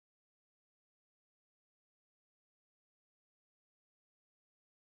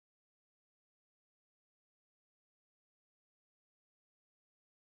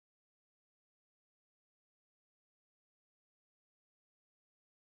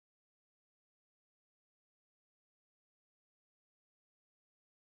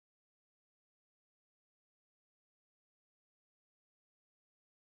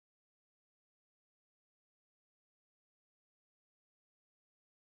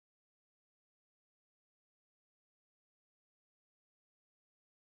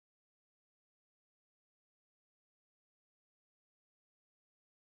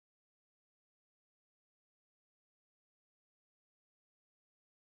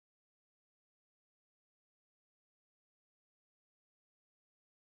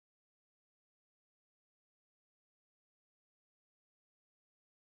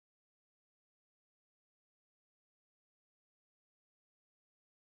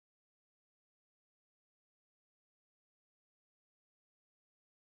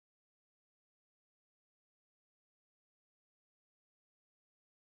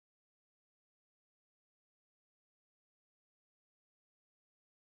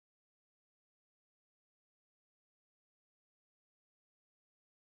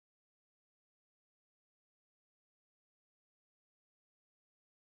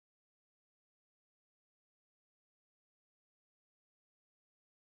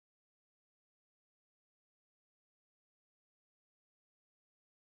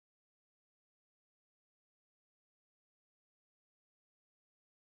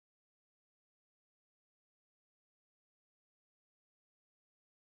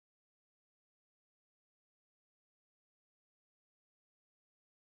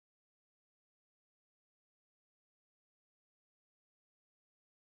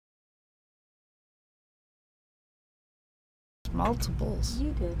multiples. You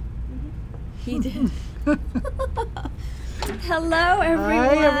did. He did. Hello,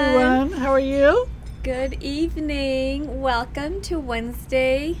 everyone. Hi, everyone. How are you? Good evening. Welcome to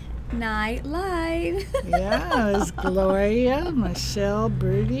Wednesday Night Live. Yeah, it's Gloria, Michelle,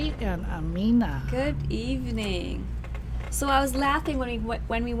 Birdie, and Amina. Good evening. So I was laughing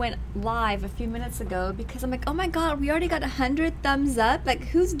when we went live a few minutes ago because I'm like, oh my God, we already got 100 thumbs up. Like,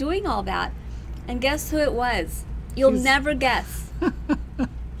 who's doing all that? And guess who it was? You'll never guess.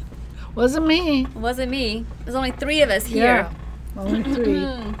 Wasn't me. It wasn't me. There's only 3 of us here. Yeah, only 3.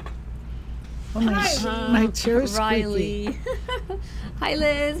 Oh, my chair's Riley. Hi,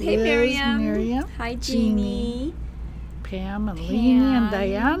 Liz. Hey, Liz, Miriam. Hi, Jeannie. Pam and Leanie and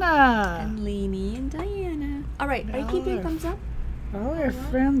Diana. And Leanie and Diana. All right, are you keeping your thumbs up? All our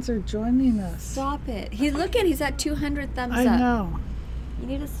friends are joining us. Stop it. He's at 200 thumbs up. I know. You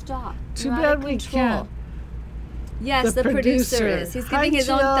need to stop. Too bad we can't. Yes, the producer is. He's giving his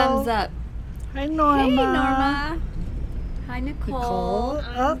own thumbs up. Hi, Norma. Hey, Norma. Hi, Nicole.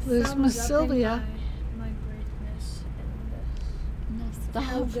 Oh, there's Miss Sylvia. My greatness and Stop.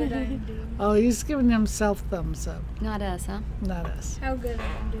 how good I am doing. Oh, he's giving himself thumbs up. Not us, huh? Not us. How good I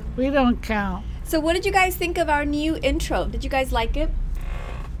am doing. We don't count. So what did you guys think of our new intro? Did you guys like it?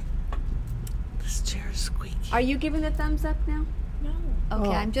 This chair is squeaky. Are you giving the thumbs up now? No. Okay,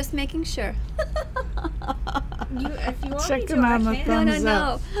 Oh. I'm just making sure. If you want Check me to, him out I on the can. thumbs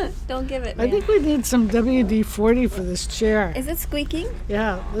up. No. Don't give it, I man. think we need some WD-40 for this chair. Is it squeaking?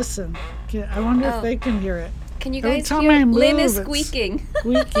 Yeah, listen. I wonder if Oh. they can hear it. Can you Every guys time hear? I Lynn move, is it's squeaking.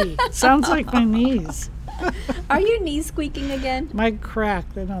 Squeaky. Sounds like my knees. Are your knees squeaking again? My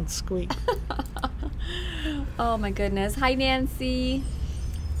crack. They don't squeak. Oh my goodness. Hi, Nancy.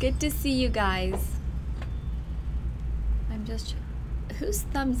 Good to see you guys. I'm just... Who's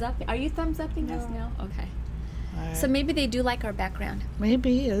thumbs up? Are you thumbs upping us? No? Okay. All right. So maybe they do like our background.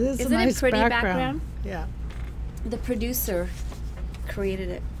 Maybe it is Isn't a it nice pretty background. background? Yeah. The producer created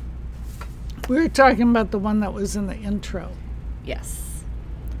it. We were talking about the one that was in the intro. Yes.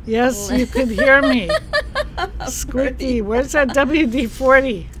 Yes, you could hear me. Squeaky. Where's that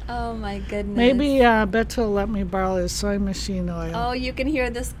WD-40? Oh my goodness. Maybe Beto will let me borrow his sewing machine oil. Oh, you can hear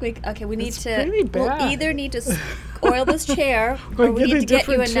the squeak. Okay, we need It's to. pretty bad. We'll either need to oil this chair, Or or we get need a to get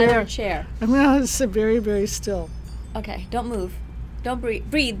you different another chair. I'm going to have to sit very, very still. Okay, don't move. Don't breathe.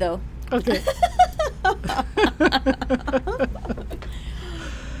 Breathe though. Okay.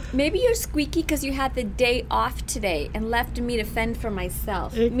 Maybe you're squeaky because you had the day off today and left me to fend for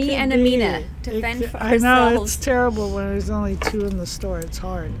myself. It Me could and be. Amina to It fend could- for I know, ourselves. it's terrible when there's only 2 in the store. It's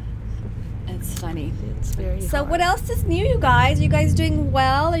hard. It's funny. It's very So hard. what else is new, you guys? Are you guys doing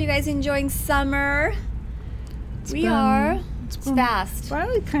well? Are you guys enjoying summer? We are. It's been fast.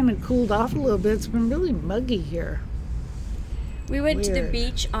 Finally kind of cooled off a little bit. It's been really muggy here. We went to the Weird.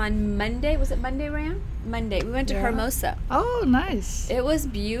 beach on Monday. Was it Monday, Ram? Monday. We went to Yeah. Hermosa. Oh, nice. It was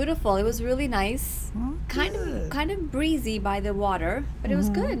beautiful. It was really nice. Oh, Kind good. of breezy by the water, but it was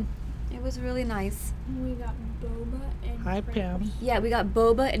good. It was really nice. We got boba and Hi, crepes. Pam. Yeah, we got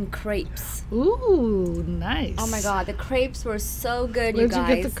boba and crepes. Ooh, nice. Oh my God, the crepes were so good, Where'd you guys.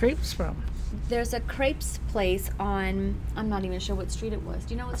 you get the crepes from? There's a crepes place on, I'm not even sure what street it was.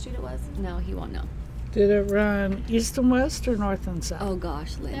 Do you know what street it was? No, he won't know. Did it run east and west or north and south? Oh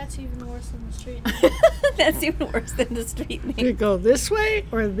gosh, Lynn. That's even worse than the street. That's even worse than the street Did name. it go this way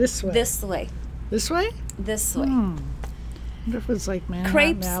or this way? This way. This way? This way. I wonder if it's like Manhattan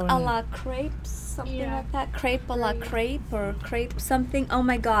Crepes Avenue. a la crepes, something Yeah. like that. Crepe a la crepe or crepe something. Oh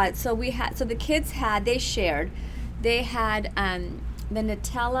my God! So the kids they shared. They had the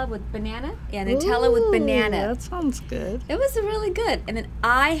Nutella with banana. Yeah, Nutella with Ooh, banana. That sounds good. It was really good. And then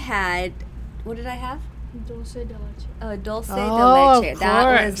I had, what did I have? Dulce de leche. Oh, dulce de Oh, leche. of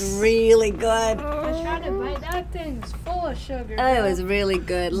That was course. really good. I tried to bite that thing. It's full of sugar. Oh, it was really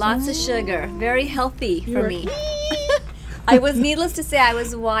good. Lots of sugar. Very healthy You for were- me. I was, needless to say, I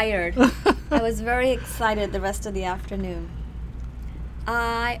was wired. I was very excited the rest of the afternoon.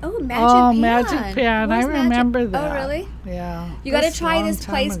 Magic Pan. Magic Pan. I Where's Magic- remember that. Oh, really? Yeah. You got to That's a try long this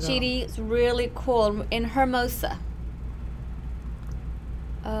time place, ago. GD. It's really cool in Hermosa.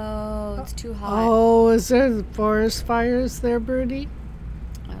 Oh, it's too hot. Oh, is there forest fires there, Birdie?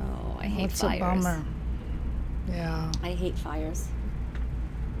 Oh, I hate That's fires. a bummer. Yeah. I hate fires.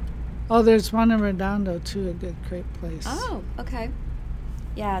 Oh, there's one in Redondo too, a good crepe place. Oh, okay.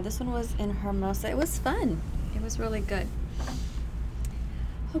 Yeah, this one was in Hermosa. It was fun. It was really good.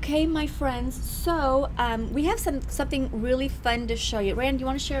 Okay, my friends. So we have something really fun to show you. Rand, do you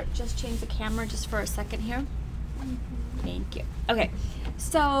want to share? Just change the camera just for a second here. Thank you. Okay,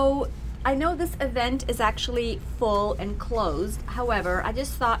 so I know this event is actually full and closed. However, I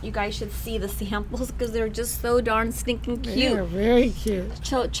just thought you guys should see the samples because they're just so darn stinking cute. They're very cute.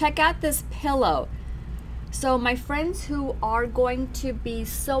 So check out this pillow. So my friends who are going to be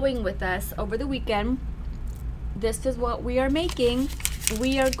sewing with us over the weekend, this is what we are making.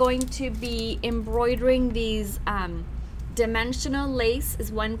 We are going to be embroidering these dimensional lace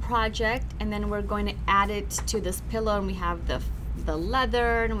is one project, and then we're going to add it to this pillow, and we have the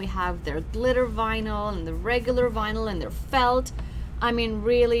leather, and we have their glitter vinyl and the regular vinyl and their felt. I mean,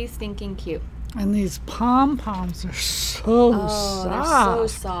 really stinking cute. And these pom-poms are so soft. They're so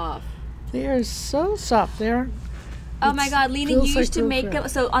soft. They are so soft. Oh my God, Lena, you used to make them.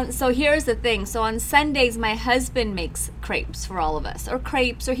 them. So here's the thing. So on Sundays, my husband makes crepes for all of us, or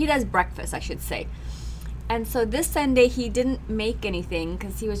crepes, or he does breakfast, I should say. And so this Sunday, he didn't make anything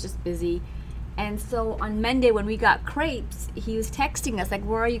because he was just busy. And so on Monday, when we got crepes, he was texting us like,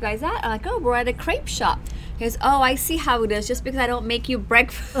 "Where are you guys at?" I'm like, "Oh, we're at a crepe shop." He goes, "Oh, I see how it is. Just because I don't make you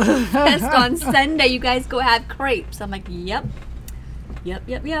breakfast on Sunday, you guys go have crepes." I'm like, "Yep.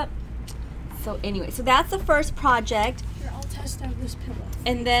 So anyway, so that's the first project. Here, I'll test out this pillow.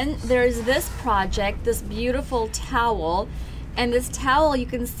 And then there's this project, this beautiful towel. And this towel, you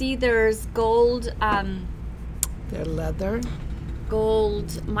can see there's gold, They're leather. gold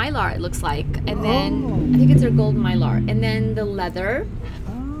mylar, it looks like. And then, I think it's their gold mylar. And then the leather.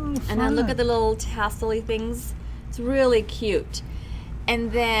 Oh, And then look at the little tassel-y things. It's really cute.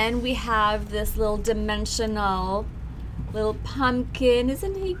 And then we have this little dimensional little pumpkin.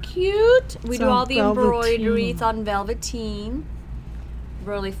 Isn't he cute? We do all the embroidery. It's on velveteen.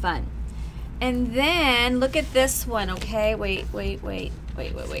 Really fun. And then look at this one, okay? Wait. Let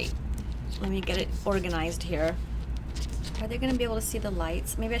me get it organized here. Are they going to be able to see the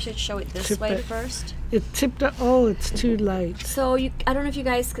lights? Maybe I should show it this way first. It tipped up. Oh, it's too light. So I don't know if you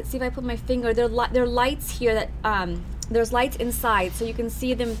guys could see if I put my finger. There are lights here that there's lights inside, so you can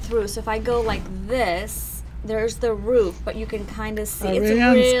see them through. So if I go like this, there's the roof, but you can kind of see. It's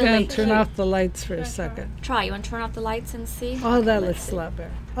Rayon's really going to turn cute. off the lights for a second. Try. You want to turn off the lights and see? Oh, that Let's looks see. a lot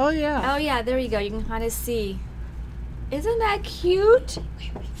better. Oh, yeah. Oh yeah, there you go. You can kind of see. Isn't that cute?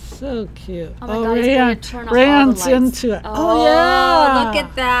 So cute. Oh my God, he's gonna turn off all the Rayon's lights. into it. Oh, Oh, yeah. look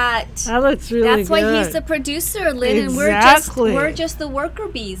at that. That looks really That's good. why he's the producer, Lynn, Exactly. and we're just the worker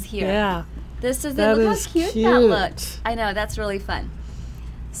bees here. Yeah. This is That it. Look is how cute, that cute. looks. I know, that's really fun.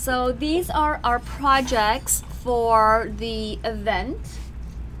 So these are our projects for the event.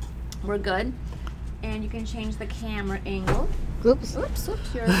 We're good. And you can change the camera angle. Oops. Oops,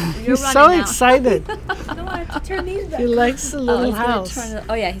 you're He's running so now. excited. No, I have to turn these back. He likes the little he's gonna house. turn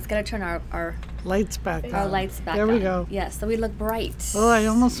oh yeah, he's gonna turn our Lights back on. lights back There on. we go. Yes, so we look bright. Oh, I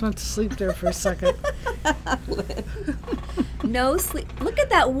almost went to sleep there for a second. No sleep. Look at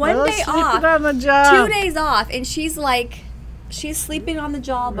that, one No day sleeping off, on the job. 2 days off, and she's sleeping on the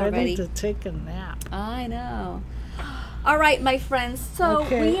job Ready already. to take a nap. I know. All right, my friends. So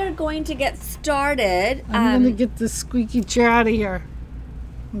Okay. we are going to get started. I'm going to get this squeaky chair out of here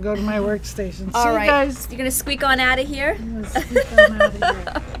and go to my workstation. all See right, you guys. you're gonna squeak on out of here. I'm gonna squeak on out of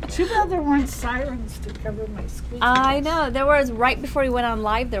here. Too bad there weren't sirens to cover my squeaky. I know. There was, right before we went on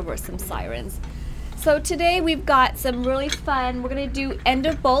live, there were some sirens. So today we've got some really fun, we're going to do end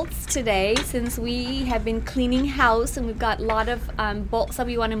of bolts today since we have been cleaning house and we've got a lot of bolts that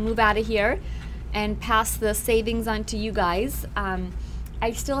we want to move out of here and pass the savings on to you guys.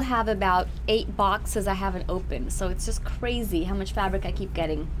 I still have about 8 boxes I haven't opened, so it's just crazy how much fabric I keep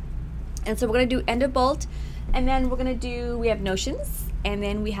getting. And so we're going to do end of bolt, and then we're going to do, we have notions, and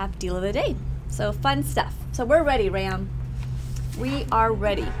then we have deal of the day. So fun stuff. So we're ready, Ram. We are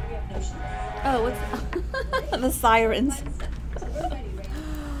ready. Oh, what's the sirens?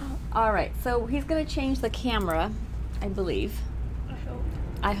 All right, so he's going to change the camera, I believe.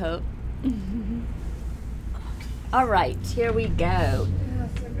 I hope. All right, here we go.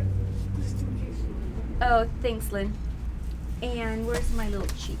 Oh, thanks, Lynn. And where's my little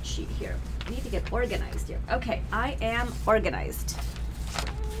cheat sheet here? I need to get organized here. Okay, I am organized.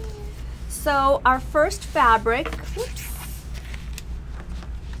 So our first fabric, whoops.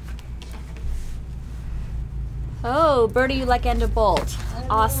 Oh, Bertie, you like end of bolt.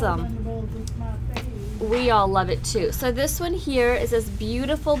 Awesome. We all love it too. So this one here is this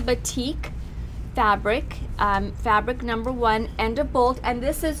beautiful batik fabric, fabric number 1, end of bolt, and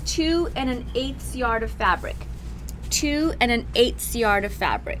this is 2 1/8 yard of fabric. 2 1/8 yard of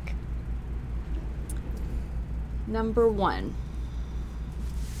fabric. Number 1.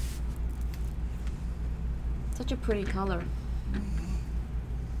 Such a pretty color.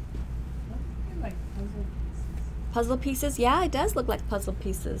 Puzzle pieces? Yeah, it does look like puzzle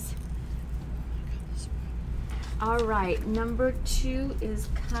pieces. All right, number 2 is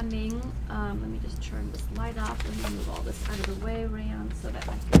coming. Let me just turn this light off and move all this out of the way, Ran, so that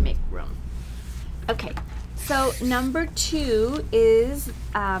I can make room. Okay, so number 2 is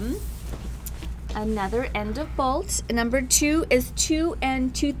another end of bolt. Number 2 is 2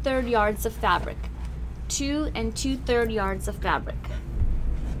 2/3 yards of fabric. 2 2/3 yards of fabric.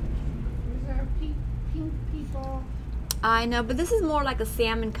 These are pink people. I know, but this is more like a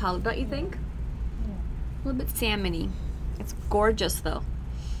salmon color, don't you think? A little bit salmony. It's gorgeous though.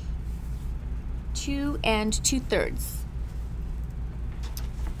 2 2/3.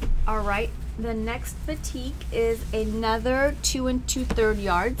 All right, the next batik is another 2 2/3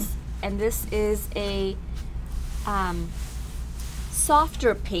 yards, and this is a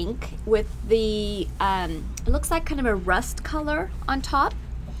softer pink with the it looks like kind of a rust color on top.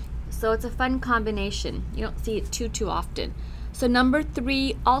 So it's a fun combination. You don't see it too often. So number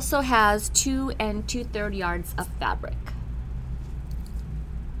 3 also has 2 2/3 yards of fabric.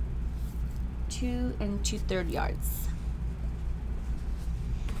 2 2/3 yards.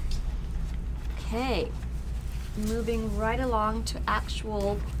 Okay, moving right along to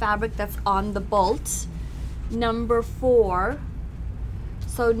actual fabric that's on the bolt. Number 4.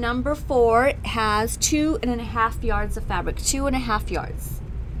 So number 4 has 2 1/2 yards of fabric. 2 1/2 yards.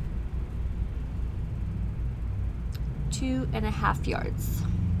 2 1/2 yards.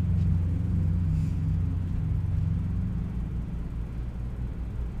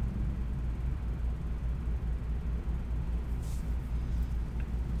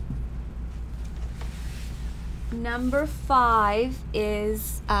 Number 5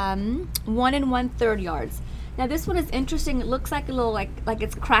 is 1 1/3 yards. Now this one is interesting. It looks like a little like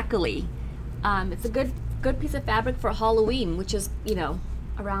it's crackly. It's a good piece of fabric for Halloween, which is, you know,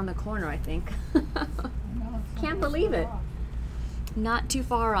 around the corner, I think. Can't believe it. Not too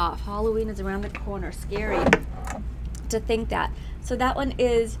far off. Halloween is around the corner. Scary to think that. So that one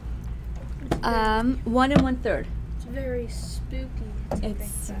is 1 1/3. It's very spooky to think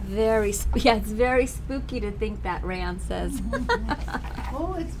It's that. it's very spooky to think that, Ran says.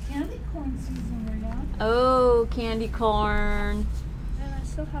 Oh, it's candy corn season right now. Oh, candy corn. And I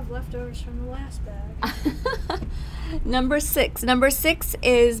still have leftovers from the last bag. Number 6. Number 6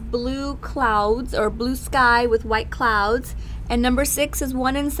 is blue clouds or blue sky with white clouds. And number 6 is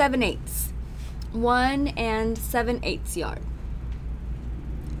 1 7/8. 1 7/8 yard.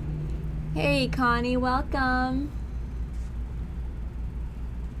 Hey, Connie, welcome.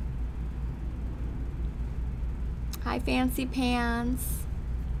 Hi, Fancy Pants.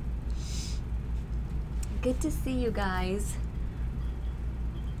 Good to see you guys.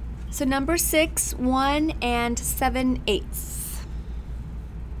 So number 6, 1 7/8.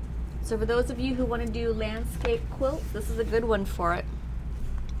 So for those of you who want to do landscape quilts, this is a good one for it.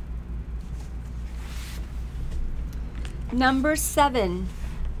 Number 7.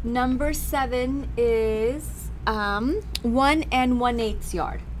 Number 7 is 1 1/8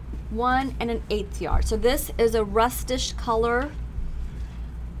 yard. 1 1/8 yard. So this is a rustish color,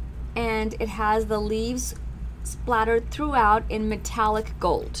 and it has the leaves splattered throughout in metallic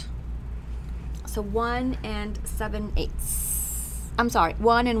gold. So 1 7/8. I'm sorry,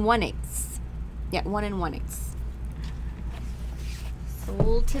 1 1/8. Yeah, 1 1/8.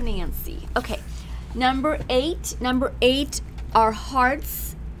 Sold to Nancy. Okay, number 8. Number 8 are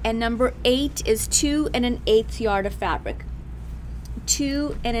hearts, and number 8 is 2 1/8 yard of fabric.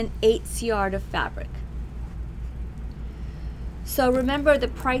 2 1/8 yard of fabric. So remember, the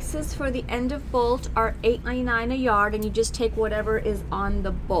prices for the end of bolt are $8.99 a yard, and you just take whatever is on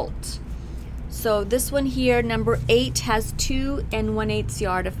the bolt. So this one here, number 8, has 2 1/8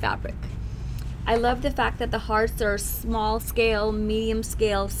 yard of fabric. I love the fact that the hearts are small scale, medium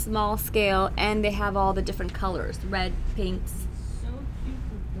scale, small scale, and they have all the different colors, red, pinks. So cute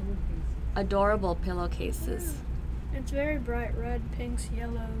with pillowcases. Adorable pillowcases. It's very bright red, pinks,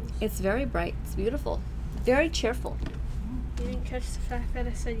 yellows. It's very bright. It's beautiful. Very cheerful. You didn't catch the fact that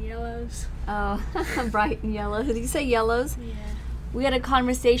I said yellows? Oh, bright and yellow. Did you say yellows? Yeah. We had a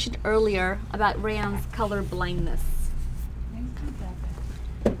conversation earlier about Rand's color blindness.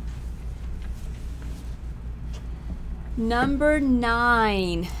 Number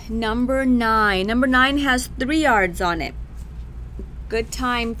 9. Number 9. Number 9 has 3 yards on it. Good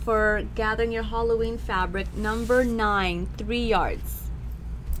time for gathering your Halloween fabric. Number 9, 3 yards.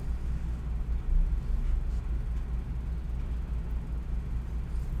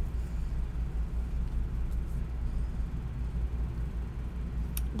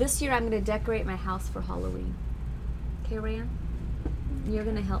 This year I'm going to decorate my house for Halloween. Okay, Rand? You're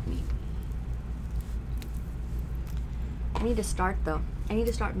going to help me. I need to start though. I need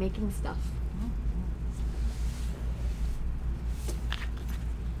to start making stuff.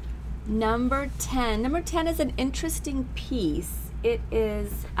 Number 10. Number 10 is an interesting piece. It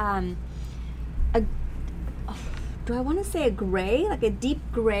is do I want to say a gray, like a deep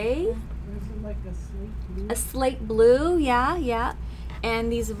gray? Or is it like a slate blue? A slate blue, yeah.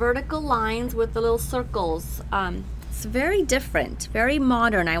 And these vertical lines with the little circles. It's very different, very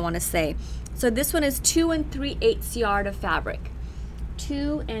modern, I want to say. So this one is 2 3/8 yard of fabric.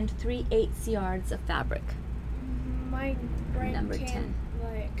 2 3/8 yards of fabric. My brain Number can't 10.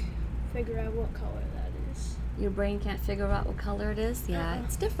 like figure out what color that is. Your brain can't figure out what color it is? Yeah,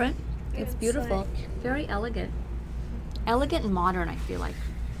 it's different. It's beautiful. like- Very elegant. Elegant and modern, I feel like.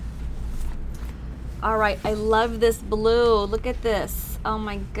 All right, I love this blue. Look at this. Oh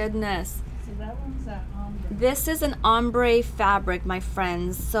my goodness. So that one's that ombre. This is an ombre fabric, my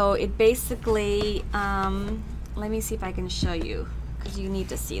friends. So it basically, let me see if I can show you, because you need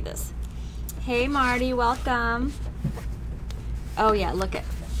to see this. Hey Marty, welcome. Oh yeah, look at,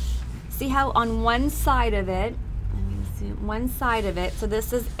 see how on one side of it, let me see, one side of it, so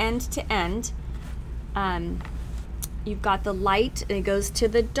this is end to end. You've got the light and it goes to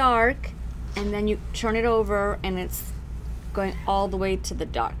the dark, and then you turn it over and it's going all the way to the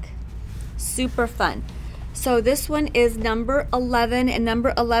dark. Super fun. So this one is number 11, and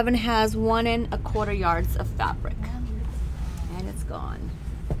number 11 has 1 1/4 yards of fabric. And it's gone.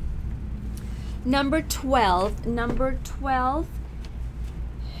 Number 12. Number 12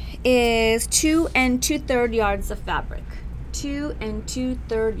 is 2 2/3 yards of fabric. 2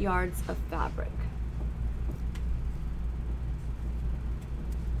 2/3 yards of fabric.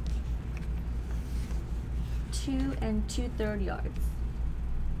 Two 2/3 yards.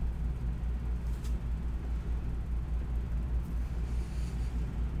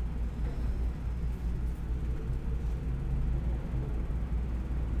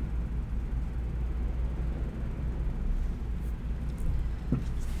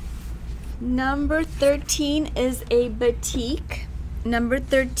 Number 13 is a batik. Number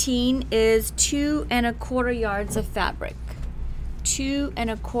 13 is 2 1/4 yards of fabric. 2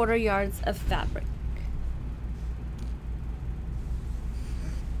 1/4 yards of fabric.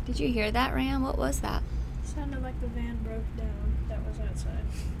 Did you hear that, Ram? What was that? Sounded like the van broke down that was outside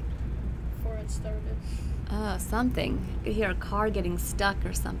before it started. Oh, something. You could hear a car getting stuck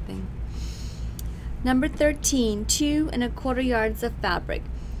or something. Number 13, 2 1/4 yards of fabric.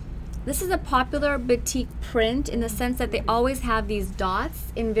 This is a popular batik print in the sense that they always have these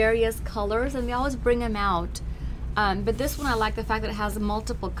dots in various colors, and they always bring them out. But this one, I like the fact that it has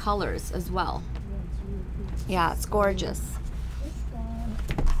multiple colors as well. Yeah, it's gorgeous.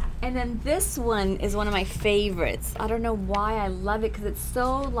 And then this one is one of my favorites. I don't know why I love it, because it's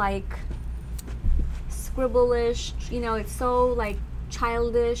so like scribble-ish, you know, it's so like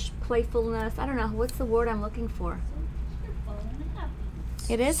childish, playfulness. I don't know, what's the word I'm looking for?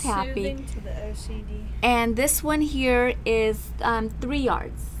 It is happy. Soothing to the OCD. And this one here is 3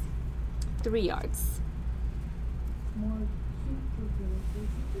 yards. 3 yards. More cute for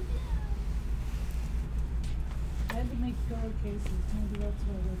I had to make pillowcases. Maybe that's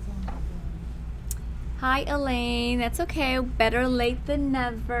why that's on my phone. Hi, Elaine. That's okay. Better late than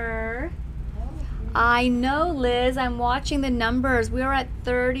never. I know, Liz. I'm watching the numbers. We are at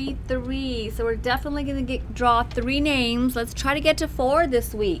 33, so we're definitely going to draw 3 names. Let's try to get to 4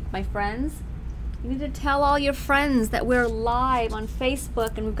 this week, my friends. You need to tell all your friends that we're live on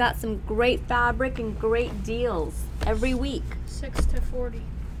Facebook, and we've got some great fabric and great deals every week. 6 to 40.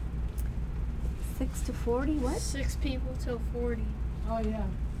 6 to 40? What? 6 people till 40. Oh, yeah.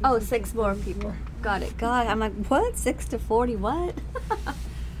 Oh, This is 6 the more 34. people. Got it. God, I'm like, what? 6 to 40? What?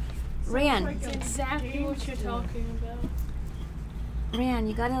 Ran. That's exactly what you're talking about. Ran,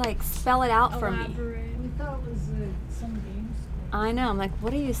 you gotta like spell it out for me. Elaborate. We thought it was some game school. I know. I'm like,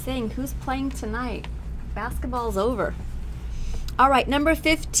 what are you saying? Who's playing tonight? Basketball's over. All right, number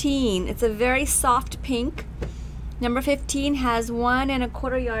 15. It's a very soft pink. Number 15 has 1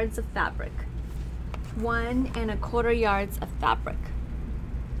 1/4 yards of fabric. 1 1/4 yards of fabric.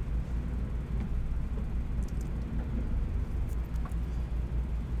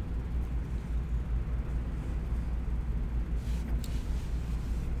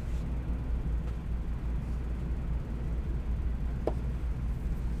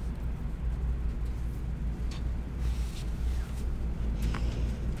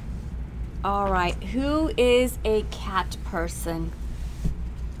 All right, who is a cat person?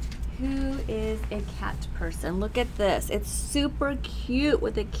 Who is a cat person? Look at this. It's super cute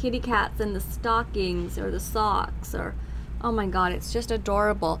with the kitty cats and the stockings or the socks, or oh my god, it's just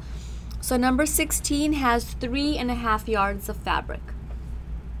adorable. So number 16 has 3 1/2 yards of fabric.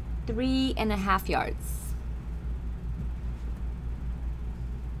 3 1/2 yards.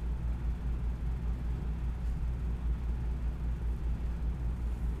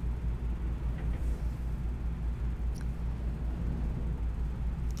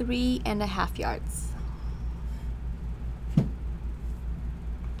 3.5 yards.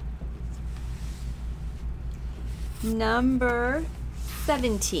 Number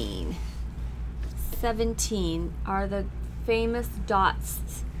 17. 17 are the famous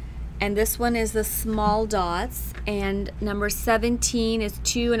dots. And this one is the small dots. And number 17 is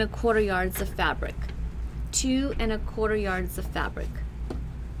 2.25 yards of fabric. 2.25 yards of fabric.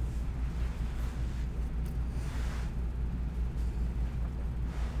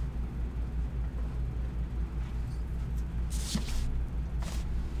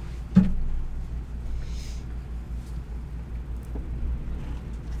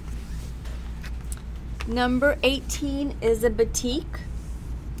 Number 18 is a batik,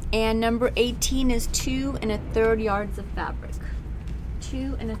 and number 18 is 2.25 yards of fabric.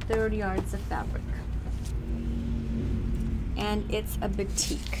 2.25 yards of fabric. And it's a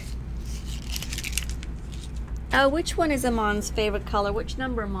batik. Oh, which one is Amon's favorite color? Which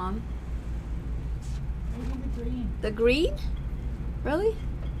number, Mom? Maybe the green. The green? Really?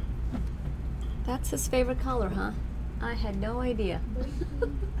 That's his favorite color, huh? I had no idea.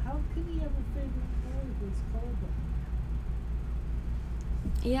 How could he have a favorite color if it's colorblind?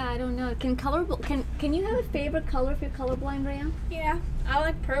 Yeah, I don't know. Can you have a favorite color if you're colorblind, Rhea? Yeah, I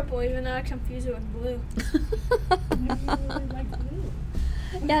like purple, even though I confuse it with blue. Maybe you really like blue.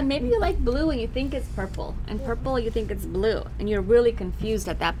 Yeah, maybe you like blue and you think it's purple, and purple you think it's blue, and you're really confused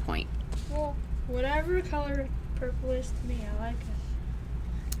at that point. Well, whatever color purple is to me, I like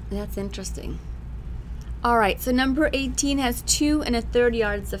it. That's interesting. All right, so number 18 has 2.25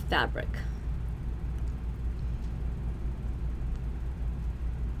 yards of fabric.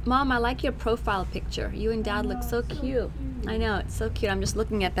 Mom, I like your profile picture. You and Dad look so cute. I know, it's so cute. I'm just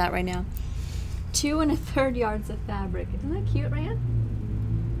looking at that right now. 2.25 yards of fabric. Isn't that cute, Ryan?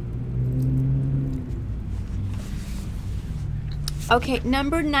 Okay,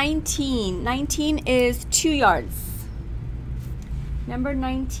 number 19. 19 is 2 yards. Number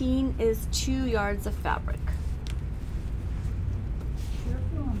 19 is 2 yards of fabric.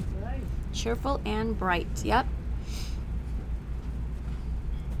 Cheerful and bright. Cheerful and bright, yep.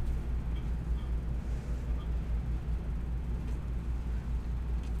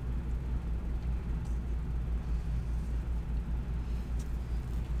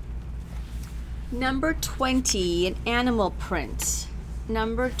 Number 20, an animal print.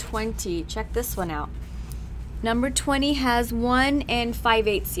 Number 20, check this one out. Number 20 has 1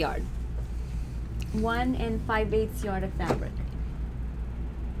 5/8 yard. 1 5/8 yard of fabric.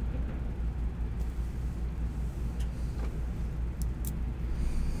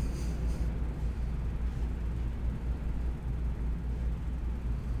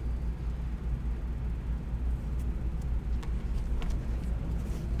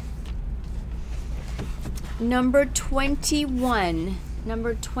 Number 21.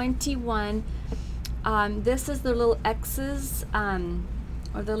 Number 21. This is the little X's,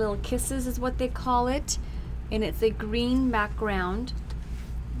 or the little kisses is what they call it. And it's a green background.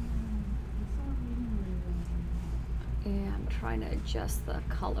 Yeah, I'm trying to adjust the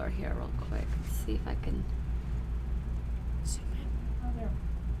color here real quick. Let's see if I can zoom in. Oh, there.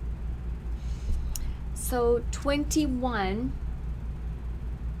 So 21.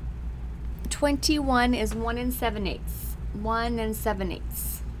 21 is 1 7/8. 1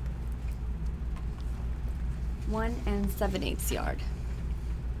 7/8. 1 7/8 yard.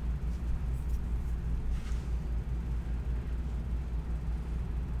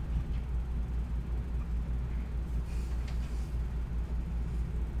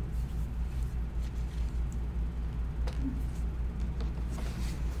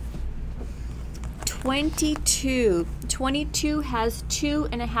 "22. 22 has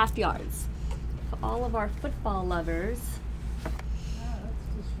 2.5 yards. For all of our football lovers. Ah, that's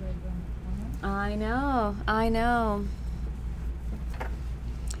just right around the corner. I know, I know.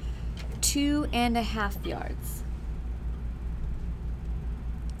 2.5 yards.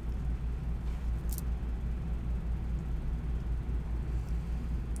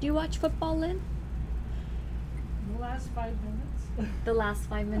 Do you watch football, Lynn? The last 5 minutes. The last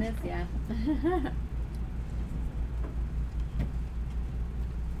 5 minutes, yeah.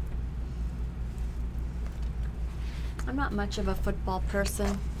 I'm not much of a football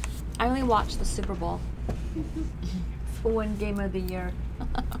person. I only watch the Super Bowl. It's the one game of the year.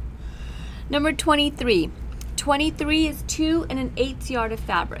 Number 23. 23 is 2 1/8 yard of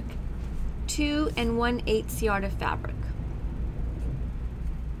fabric. 2 1/8 yard of fabric.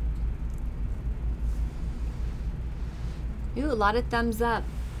 Ooh, a lot of thumbs up.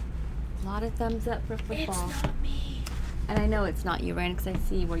 A lot of thumbs up for football. It's not me. And I know it's not you, Ryan, because I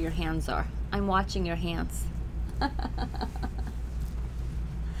see where your hands are. I'm watching your hands.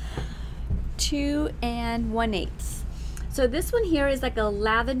 2 1/8. So this one here is like a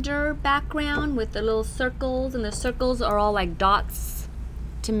lavender background with the little circles, and the circles are all like dots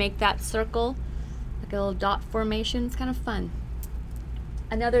to make that circle, like a little dot formation. It's kind of fun.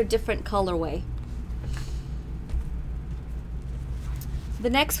 Another different colorway. The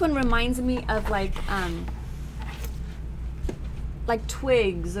next one reminds me of like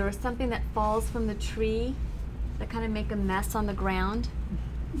twigs or something that falls from the tree that kind of make a mess on the ground.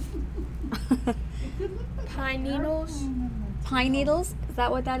 Pine needles? Pine needles? Is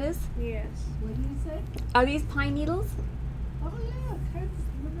that what that is? Yes. What do you say? Are these pine needles? Oh yeah,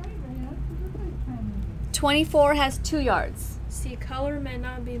 you're right, Rhea. Look like pine needles. 24 has 2 yards. See, color may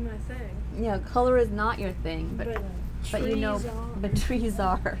not be my thing. Yeah, color is not your thing, but you know, trees are. but trees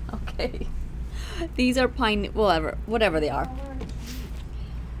are. Okay. These are pine, whatever they are.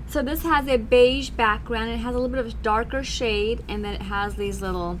 So this has a beige background. It has a little bit of a darker shade, and then it has these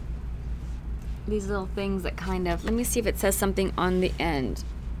little things that kind of, let me see if it says something on the end.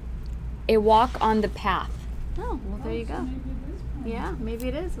 A walk on the path. Oh, well, there you go. Maybe it is pine Yeah, maybe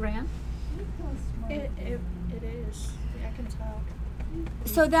it is, Ran. It is. I can tell.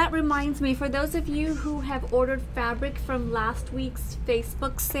 So that reminds me, for those of you who have ordered fabric from last week's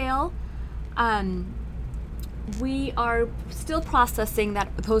Facebook sale, we are still processing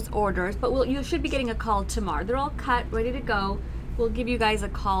those orders, but you should be getting a call tomorrow. They're all cut, ready to go. We'll give you guys a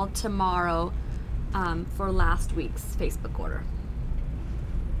call tomorrow for last week's Facebook order.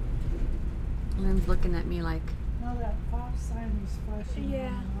 Lynn's looking at me like, Now that pop sign is flashing. Yeah,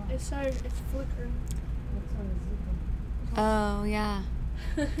 on and off. it's flickering. That's what it's looking. oh yeah,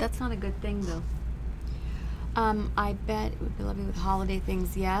 that's not a good thing though. I bet it would be lovely with holiday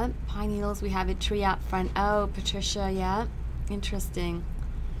things. Yeah, pine needles. We have a tree out front. Oh, Patricia, yeah, interesting.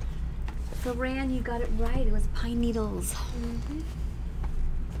 So Rand, you got it right. It was pine needles.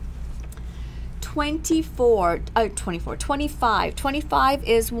 25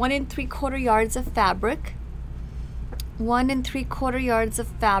 is 1 3/4 yards of fabric. 1 3/4 yards of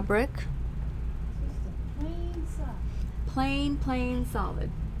fabric. Just a plain sock. Plain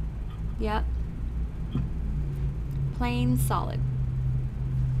solid. Yep. Plain solid.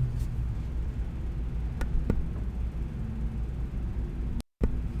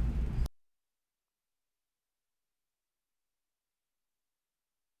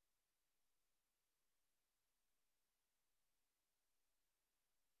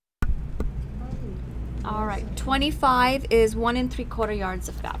 All right, 25 is 1 3/4 yards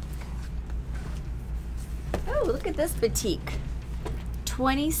of fabric. Oh, look at this batik.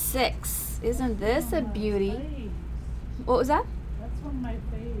 26. Isn't this a beauty? Faves. What was that? That's one of my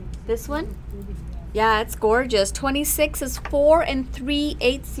faves. This one? Pretty, Yeah, it's gorgeous. 26 is 4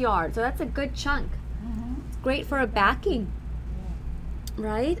 3/8 yards. So that's a good chunk. It's great for a backing,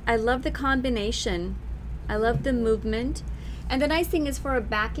 right? I love the combination. I love the movement. And the nice thing is for a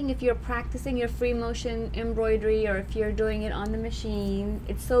backing, if you're practicing your free motion embroidery or if you're doing it on the machine,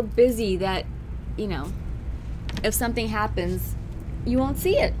 it's so busy that, you know, if something happens, you won't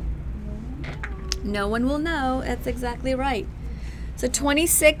see it. No one will know. That's exactly right. So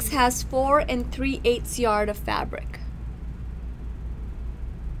 26 has 4 3/8 yard of fabric.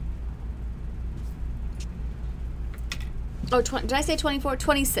 Oh, did I say 24?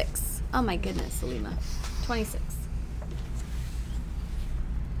 26. Oh my goodness, Salima. 26.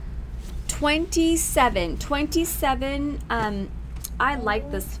 27. 27, I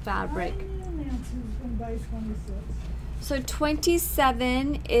like this fabric. Nancy's gonna buy 26. So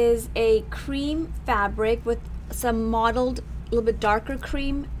 27 is a cream fabric with some mottled, a little bit darker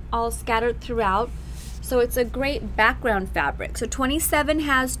cream all scattered throughout. So it's a great background fabric. So 27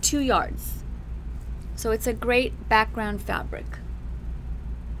 has 2 yards. So it's a great background fabric.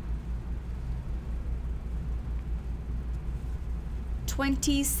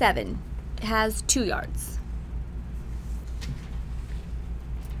 $27 has 2 yards.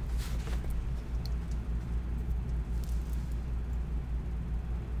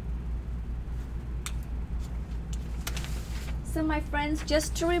 So my friends,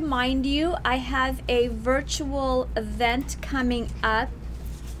 just to remind you, I have a virtual event coming up.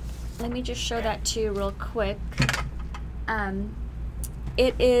 Let me just show that to you real quick.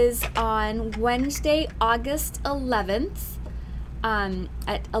 It is on Wednesday, August 11th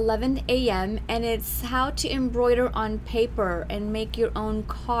at 11 a.m. and it's how to embroider on paper and make your own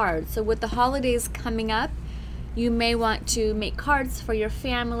cards. So with the holidays coming up, you may want to make cards for your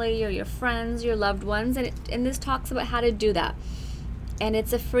family or your friends, your loved ones, and this talks about how to do that. And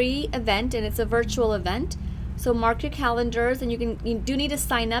it's a free event and it's a virtual event. So mark your calendars, and you do need to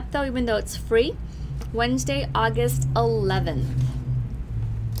sign up though, even though it's free. Wednesday, August 11th.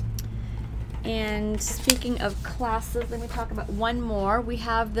 And speaking of classes, let me talk about one more. We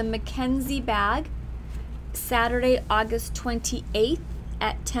have the Mackenzie bag, Saturday, August 28th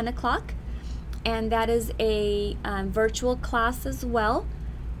at 10 o'clock. And that is a virtual class as well,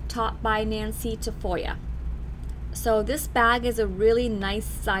 taught by Nancy Tafoya. So this bag is a really nice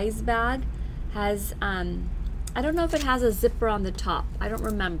size bag. Has, I don't know if it has a zipper on the top. I don't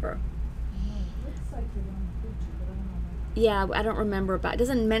remember. Yeah, I don't remember about it.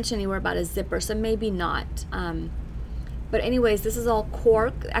 Doesn't mention anywhere about a zipper, so maybe not. But anyways, this is all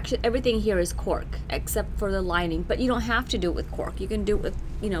cork. Actually, everything here is cork except for the lining. But you don't have to do it with cork. You can do it with,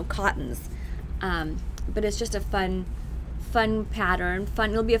 you know, cottons. But it's just a fun pattern.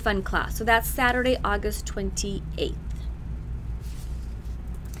 It'll be a fun class. So that's Saturday, August 28th.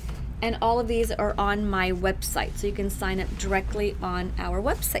 And all of these are on my website, so you can sign up directly on our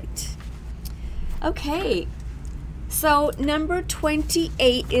website. Okay. So number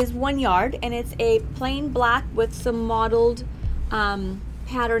 28 is 1 yard, and it's a plain black with some mottled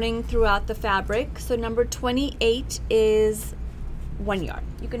patterning throughout the fabric. So number 28 is 1 yard.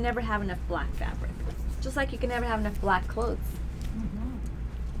 You can never have enough black fabric, just like you can never have enough black clothes.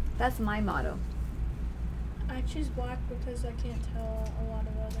 That's my motto. I choose black because I can't tell a lot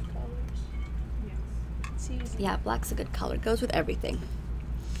of other colors. Yes. It's easy. Yeah, black's a good color. It goes with everything.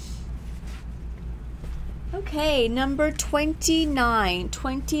 Okay, number 29.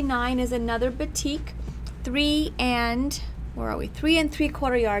 29 is another batik, 3 and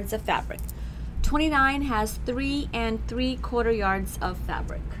 3/4 yards of fabric. 29 has 3 3/4 yards of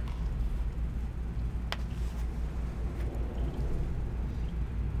fabric.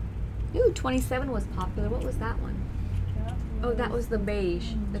 Ooh, 27 was popular. What was that one? Oh, that was the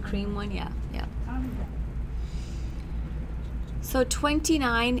beige, the cream one. Yeah, yeah. So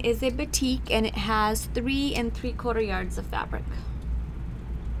 29 is a batik, and it has 3 3/4 yards of fabric.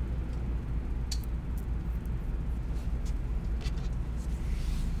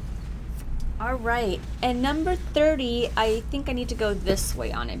 All right, and number 30, I think I need to go this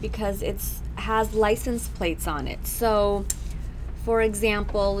way on it because it has license plates on it. So, for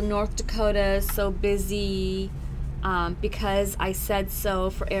example, North Dakota is so busy because I said so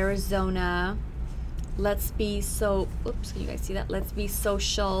for Arizona. Let's be so, oops, can you guys see that? Let's be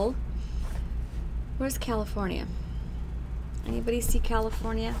social. Where's California? Anybody see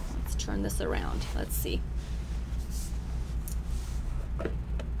California? Let's turn this around. Let's see.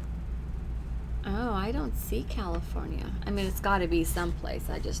 Oh, I don't see California. I mean, it's got to be someplace.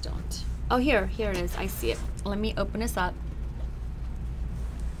 I just don't. Oh, here it is. I see it. Let me open this up.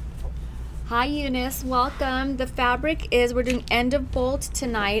 Hi Eunice, welcome. The fabric is, we're doing end of bolt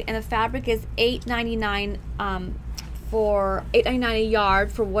tonight, and the fabric is $8.99 for $8.99 a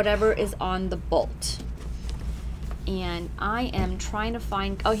yard for whatever is on the bolt. And I am trying to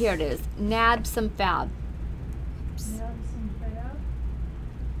find, oh, here it is. Nab some fab.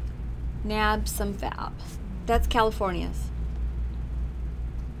 Nab some fab. That's California's.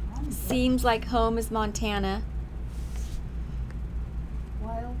 Seems like home is Montana.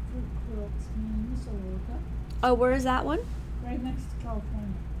 Wild Fruit Quilts, Minnesota. Oh, where is that one? Right next to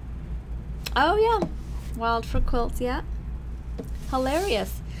California. Oh yeah, Wild for Quilts, yeah.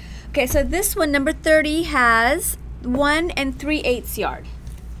 Hilarious. Okay, so this one, number 30, has 1 3/8 yard.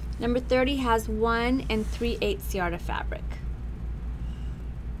 Number 30 has 1 3/8 yard of fabric.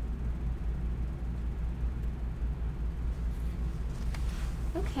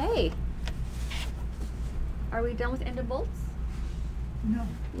 Okay. Are we done with end of bolts? No.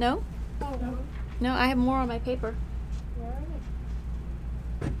 No? Oh, No. No, I have more on my paper. where are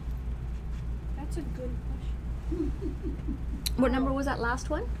they? That's a good question. What number was that last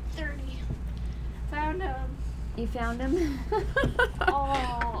one? 30. Found You found them?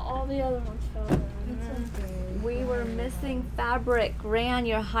 all the other ones fell down. It's okay. We were missing fabric. Ran,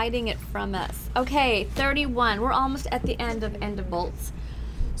 you're hiding it from us. Okay, 31. We're almost at the end of bolts.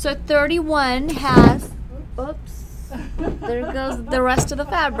 So 31 has, oops, there goes the rest of the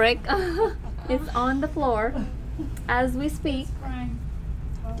fabric. It's on the floor as we speak. Frank.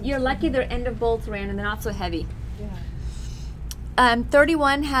 You're lucky they're end of bolts, Ran, and they're not so heavy. Yeah.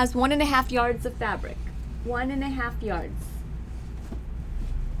 31 has 1.5 yards of fabric. 1.5 yards.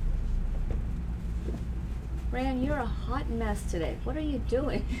 Ran, you're a hot mess today. What are you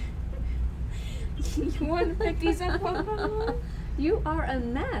doing? You want to pick these up one by one? You are a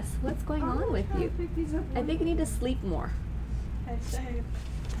mess. What's going on with you? I think you need to sleep more. I say.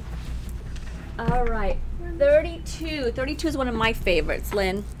 All right. 32. 32 is one of my favorites,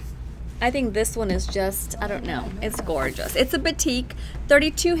 Lynn. I think this one is just, I don't know. It's gorgeous. It's a batik.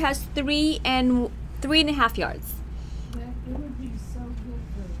 32 has 3 3.5 yards. Yeah, it would be so good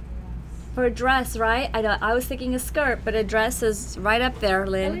for For a dress, right? I was thinking a skirt, but a dress is right up there, Oh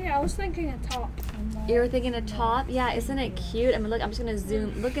Lynn. yeah, I was thinking a top. You were thinking a top? Yeah, isn't it cute? I mean, look, I'm just gonna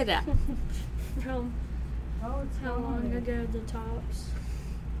zoom. Look at that. From Oh, it's how long ago the tops?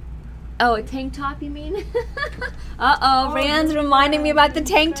 Oh, a tank top, you mean? Uh-oh, Rand's reminding me about the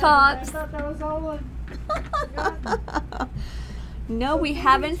tank I tops. thought that was all forgotten. No, we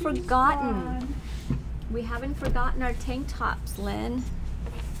haven't forgotten. Gone. We haven't forgotten our tank tops, Lynn.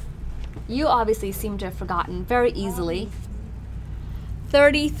 You obviously seem to have forgotten very easily.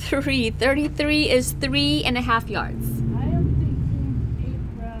 33. 33 is 3.5 yards. I am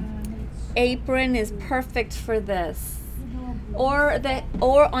thinking apron. Apron is perfect for this. You know,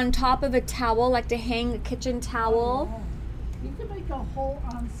 Or on top of a towel, like to hang a kitchen towel. you can make a whole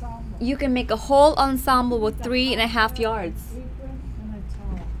ensemble. You can make a whole ensemble with 3.5 yards. Apron and a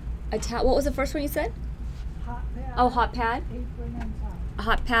towel. A towel. What was the first one you said? Hot pad. Oh, hot pad. Apron and towel. A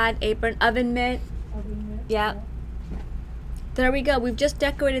hot pad, apron, oven mitt. Oven mitt. Yeah. There we go. We've just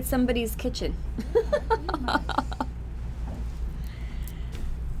decorated somebody's kitchen.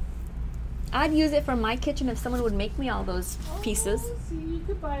 I'd use it for my kitchen if someone would make me all those pieces. Oh, see, you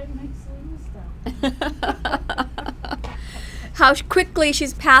could buy it and make salima stuff. How quickly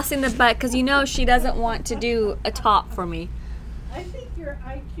she's passing the buck, because you know she doesn't want to do a top for me. I think your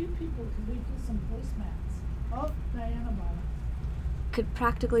IQ people could make you some placemats. Oh, Diana bought it. Could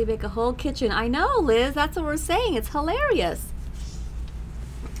practically make a whole kitchen. I know, Liz. That's what we're saying. It's hilarious.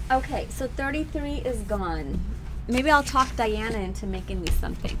 Okay, so 33 is gone. Maybe I'll talk Diana into making me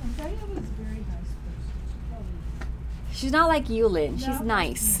something. And Diana's a very nice person. She probably She's not like you, Lynn. She's No.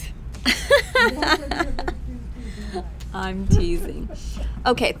 nice. nice. I'm teasing.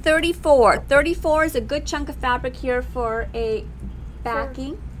 Okay, 34. 34 is a good chunk of fabric here for a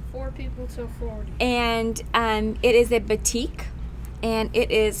backing. 4 people till 40. And it is a batik, and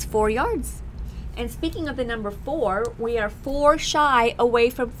it is 4 yards. And speaking of the number 4, we are 4 shy away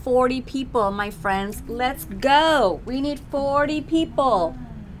from 40 people, my friends. Let's go. We need 40 people.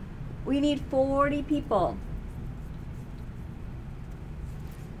 We need 40 people.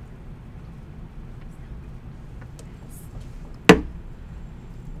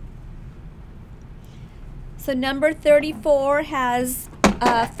 So number 34 has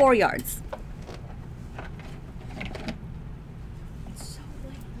 4 yards. It's so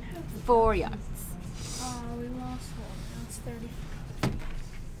late now. 4 yards. We lost one. That's 30.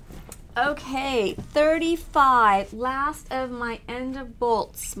 Okay, 35. Last of my end of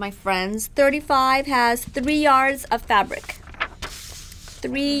bolts, my friends. 35 has 3 yards of fabric.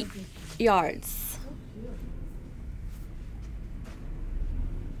 3 yards.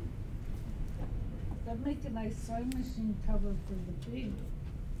 That'd make a nice sewing machine cover for the big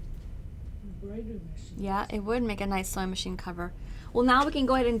embroidery machine. Yeah, it would make a nice sewing machine cover. Well, now we can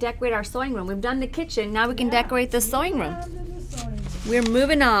go ahead and decorate our sewing room. We've done the kitchen. Now we can decorate the sewing room. Down to the sewing room. We're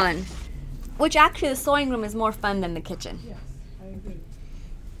moving on. Which actually, the sewing room is more fun than the kitchen. Yes, I agree.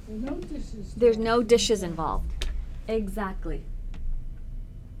 There's no dishes. There's no dishes involved. Exactly.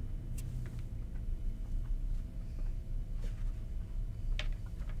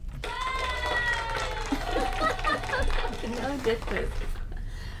 No dishes.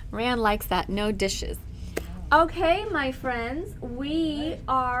 Rand likes that. No dishes. Okay, my friends, we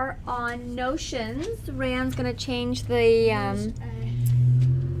are on notions. Rand's gonna change the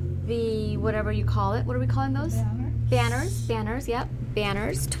whatever you call it. What are we calling those? Banner. Banners. Banners. Yep.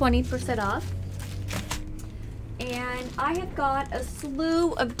 Banners. 20% off. And I have got a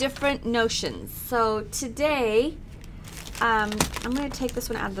slew of different notions. So today, I'm going to take this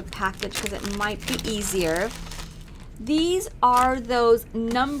one out of the package because it might be easier. These are those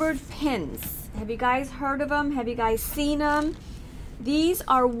numbered pins. Have you guys heard of them? Have you guys seen them? These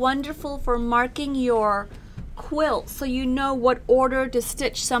are wonderful for marking your quilt so you know what order to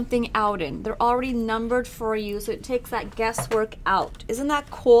stitch something out in. They're already numbered for you, so it takes that guesswork out. Isn't that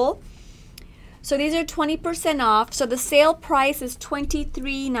cool? So these are 20% off. So the sale price is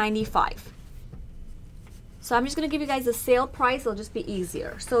 $23.95. So I'm just going to give you guys a sale price. It'll just be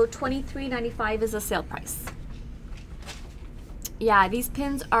easier. So $23.95 is the sale price. Yeah, these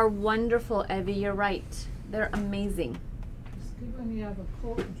pins are wonderful, Evie. You're right. They're amazing. It's good when you have a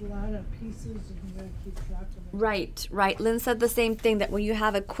quilt with a lot of pieces and you gotta keep track of it. Right, right. Lynn said the same thing, that when you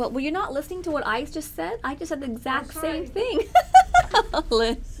have a quilt. Well, you're not listening to what I just said? I just said the exact That's same right. thing.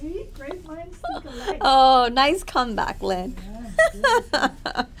 Lynn. See, great minds think alike. Oh, nice comeback, Lynn. Yeah,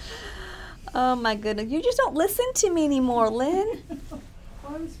 good. Oh my goodness. You just don't listen to me anymore, Lynn. Well,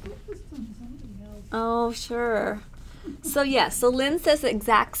 I was focused on something else. Oh, sure. So yes, so Lynn says the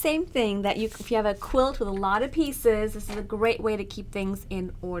exact same thing, that if you have a quilt with a lot of pieces, this is a great way to keep things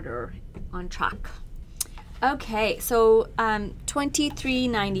in order. on track. Okay, so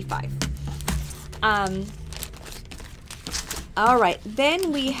 $23.95. All right,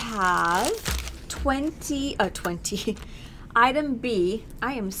 then we have 20. Item B.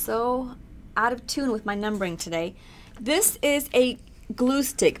 I am so out of tune with my numbering today. This is a glue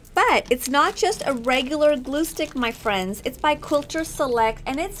stick, but it's not just a regular glue stick, my friends. It's by Quilter Select,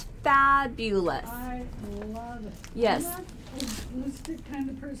 and it's fabulous. I love it. Yes. I'm not a glue stick kind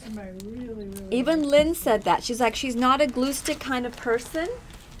of person, but I really, really Even like Lynn said that. She's like, she's not a glue stick kind of person,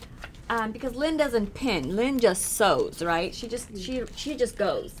 because Lynn doesn't pin. Lynn just sews, right? She just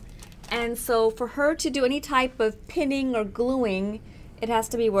goes. And so for her to do any type of pinning or gluing, it has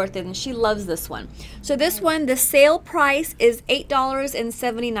to be worth it, and she loves this one. So this one, the sale price is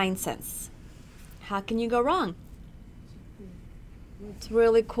 $8.79. How can you go wrong? It's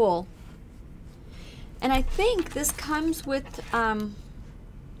really cool. And I think this comes with the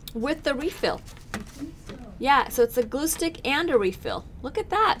refill. I think so. Yeah, so it's a glue stick and a refill. Look at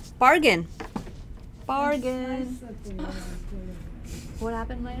that. Bargain. It's Bargain. nice that they always do it. What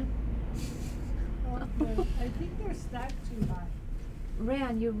happened, Lana? But I think they're stacked too high.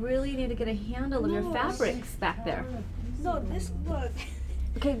 Ran, you really need to get a handle of your No, fabrics back there. No, this look.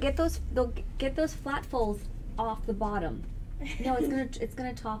 Okay, get those flat folds off the bottom. No, it's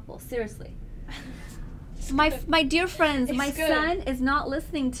gonna topple. Seriously. My dear friends, It's my good. son is not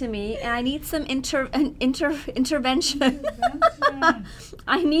listening to me, and I need some intervention. Intervention.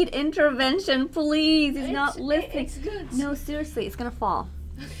 I need intervention, please. He's not listening. It's good. No, seriously, it's gonna fall.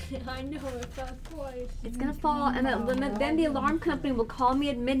 I know, it fell twice. It's gonna fall, and then the alarm company will call me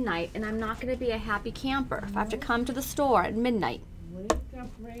at midnight, and I'm not gonna be a happy camper if I have to come to the store at midnight. Wake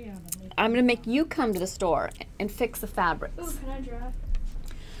up, Ray, I'm gonna make you come to the store and fix the fabrics. Ooh, can I draft?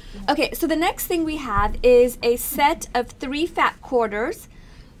 Okay, so the next thing we have is a set of 3 fat quarters.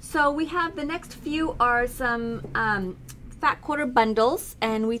 So we have, the next few are some fat quarter bundles,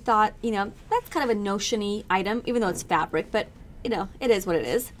 and we thought, you know, that's kind of a notion-y item, even though it's fabric, but you know, it is what it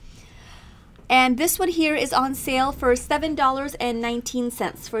is. And this one here is on sale for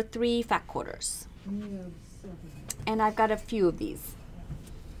 $7.19 for 3 fat quarters. And I've got a few of these.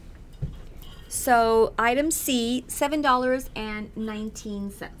 So item C,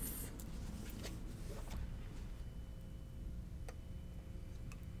 $7.19.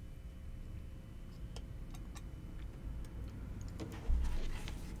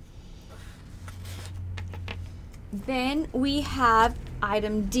 Then we have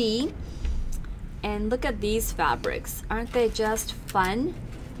item D, and look at these fabrics. Aren't they just fun?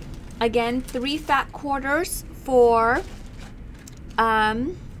 Again, 3 fat quarters for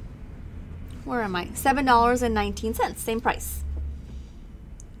where am I? $7.19, same price.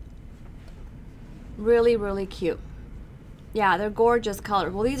 Really, really cute. Yeah, they're gorgeous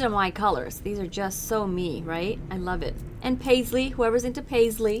colors. Well, these are my colors. These are just so me, right? I love it. And paisley, whoever's into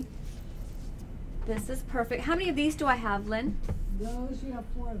paisley. This is perfect. How many of these do I have, Lynn? Those, you have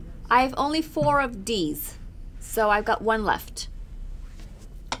 4 of them. I have only 4 of D's, so I've got 1 left.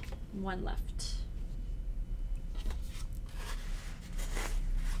 1 left.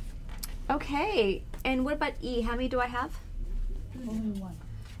 Okay, and what about E? How many do I have? Only 1.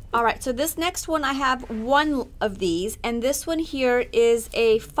 All right, so this next one I have 1 of these, and this one here is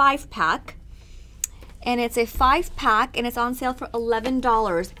a 5-pack, and it's a 5-pack, and it's on sale for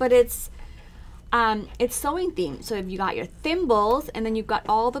 $11, but it's sewing themed. So if you got your thimbles, and then you've got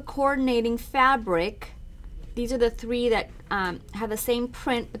all the coordinating fabric. These are the 3 that have the same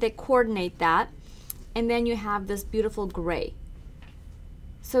print, but they coordinate that, and then you have this beautiful gray.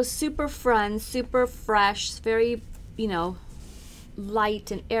 So super fun, super fresh, very, you know,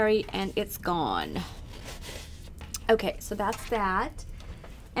 light and airy, and it's gone. Okay, so that's that.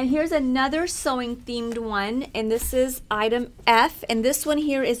 And here's another sewing themed one, and this is item F, and this one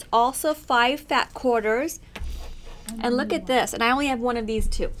here is also 5 fat quarters. And look at this, and I only have 1 of these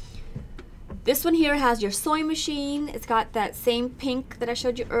too. This one here has your sewing machine. It's got that same pink that I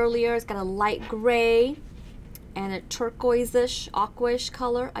showed you earlier. It's got a light gray and a turquoise-ish, aqua-ish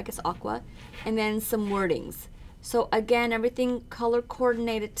color, I guess aqua, and then some wordings. So again, everything color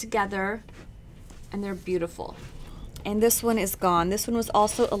coordinated together, and they're beautiful. And this one is gone. This one was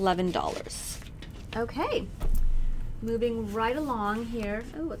also $11. Okay, moving right along here.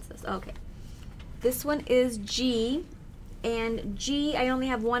 Oh, what's this? Okay, this one is G, and G I only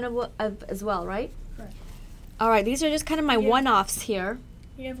have 1 of as well, right? Correct. All right, these are just kind of my Yeah. one-offs here.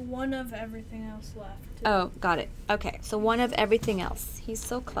 You have 1 of everything else left. Oh, got it. Okay, so 1 of everything else. He's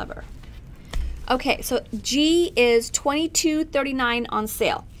so clever. Okay, so G is $22.39 on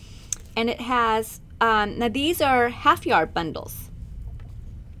sale, and it has now these are half-yard bundles.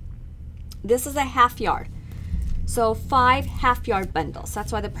 This is a half yard. So 5 half yard bundles.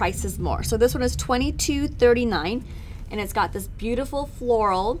 That's why the price is more. So this one is $22.39, and it's got this beautiful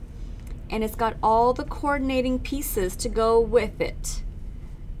floral, and it's got all the coordinating pieces to go with it.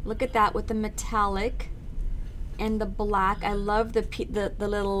 Look at that with the metallic and the black. I love the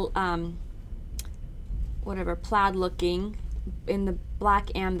little whatever plaid looking in the black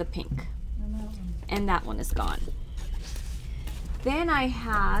and the pink. And that one is gone. Then I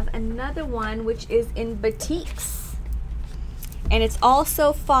have another one which is in batiks. And it's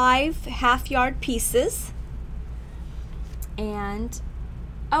also 5 half yard pieces. And,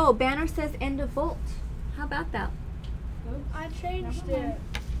 oh, banner says end of volt. How about that? I changed it.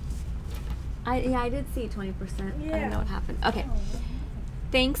 Yeah, I did see 20%. Yeah. I don't know what happened. Okay.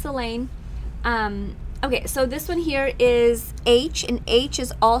 Thanks, Elaine. Okay, so this one here is H, and H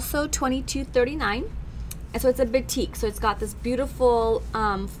is also $22.39. And so it's a batik. So it's got this beautiful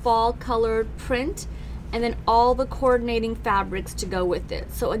fall colored print, and then all the coordinating fabrics to go with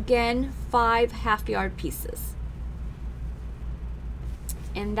it. So again, 5 half yard pieces.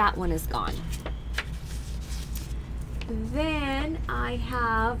 And that one is gone. Then I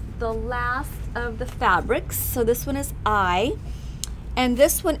have the last of the fabrics. So this one is I, and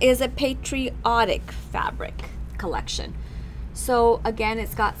this one is a patriotic fabric collection. So again,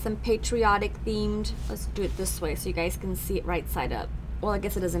 it's got some patriotic themed, let's do it this way so you guys can see it right side up. Well, I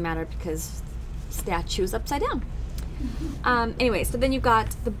guess it doesn't matter because statue is upside down. Anyway, so then you've got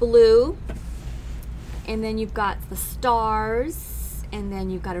the blue, and then you've got the stars, and then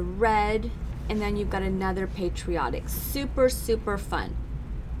you've got a red, and then you've got another patriotic. Super, super fun.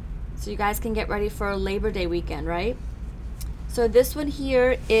 So you guys can get ready for Labor Day weekend, right? So this one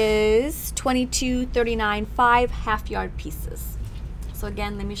here is $22.39, 5 half yard pieces. So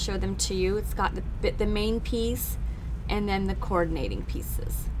again, let me show them to you. It's got the main piece and then the coordinating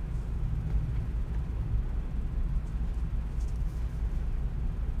pieces.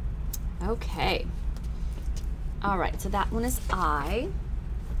 Okay. All right, so that one is I.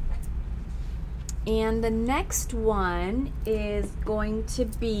 And the next one is going to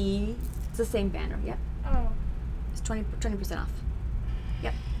be, it's the same banner, yep. Oh. It's 20% off.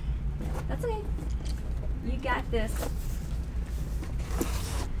 Yep. That's okay. You got this.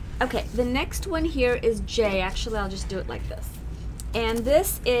 Okay, the next one here is J. Actually, I'll just do it like this. And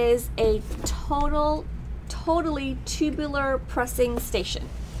this is a totally tubular pressing station.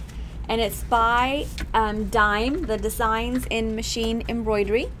 And it's by Dime, the designs in machine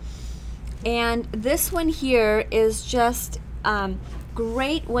embroidery. And this one here is just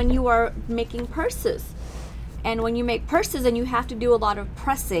great when you are making purses. And when you make purses and you have to do a lot of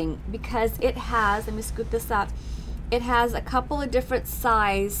pressing, because it has, let me scoop this up, it has a couple of different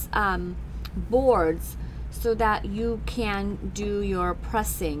size boards so that you can do your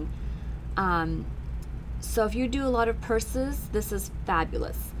pressing. So if you do a lot of purses, this is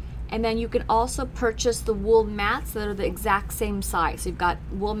fabulous. And then you can also purchase the wool mats that are the exact same size. So you've got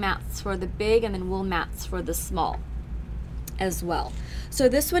wool mats for the big and then wool mats for the small as well. So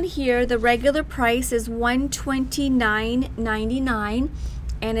this one here, the regular price is $129.99,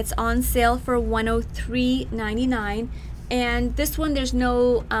 and it's on sale for $103.99. And this one, there's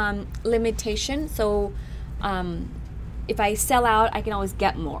no limitation. So if I sell out, I can always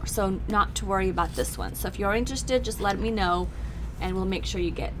get more. So not to worry about this one. So if you're interested, just let me know, and we'll make sure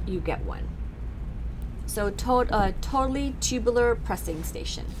you get one. So totally tubular pressing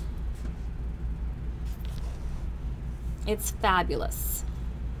station. It's fabulous.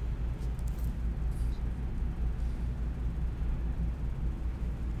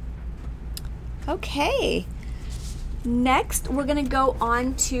 Okay, next we're gonna go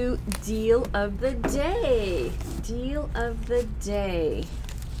on to deal of the day. Deal of the day.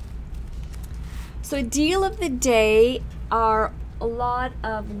 So deal of the day are a lot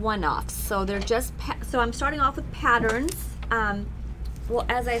of one-offs. So they're just, so I'm starting off with patterns. Well,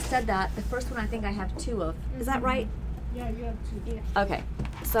 as I said that, the first one I think I have 2 of. Is that right? Yeah, you have 2. Yeah. Okay,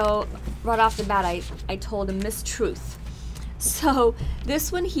 so right off the bat, I told a mistruth. So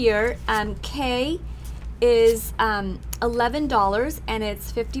this one here, K is $11, and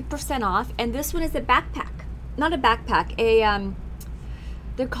it's 50% off. And this one is a backpack, not a backpack,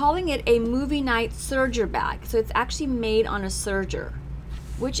 they're calling it a movie night serger bag. So it's actually made on a serger,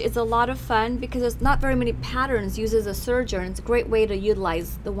 which is a lot of fun because there's not very many patterns uses a serger, and it's a great way to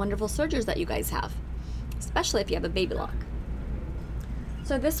utilize the wonderful sergers that you guys have, especially if you have a baby lock.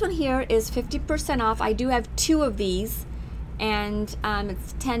 So this one here is 50% off. I do have 2 of these, and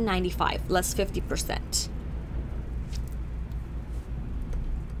it's $10.95 less 50%.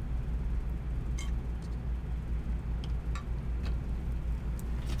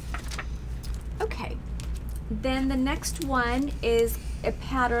 then the next one is a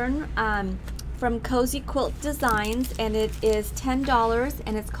pattern from Cozy Quilt Designs, and it is $10,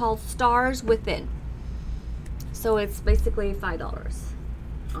 and it's called Stars Within. So it's basically $5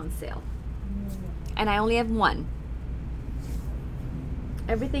 on sale. And I only have one.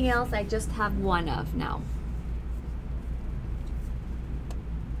 Everything else I just have one of now.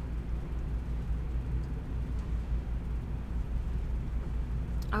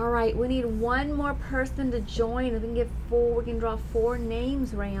 All right, we need one more person to join. We can draw 4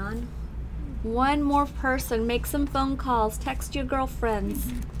 names, Rayon. One more person. Make some phone calls. Text your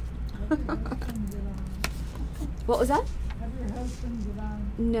girlfriends. What was that? Have your husband get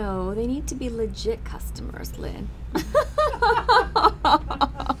on. No, they need to be legit customers, Lynn.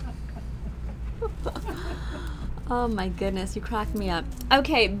 Oh my goodness, you cracked me up.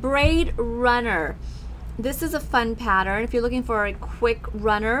 Okay, braid runner. This is a fun pattern if you're looking for a quick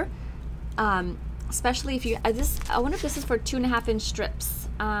runner, especially if you. I wonder if this is for 2.5-inch strips.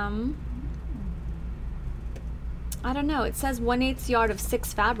 I don't know. It says 1/8 yard of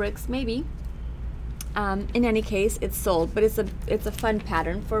 6 fabrics, maybe. In any case, it's sold, but it's a fun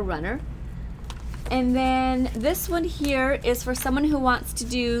pattern for a runner. And then this one here is for someone who wants to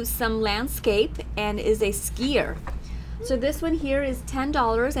do some landscape and is a skier. So this one here is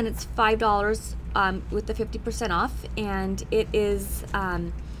 $10 and it's $5 with the 50% off, and it is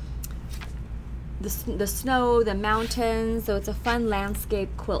the snow, the mountains, so it's a fun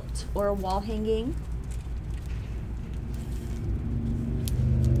landscape quilt or a wall hanging.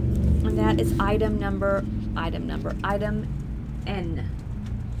 And that is item N.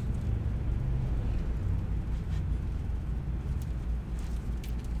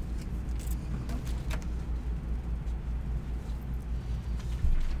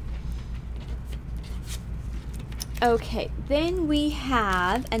 Okay, then we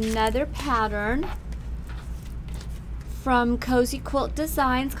have another pattern from Cozy Quilt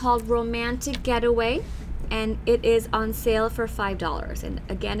Designs called Romantic Getaway, and it is on sale for $5. And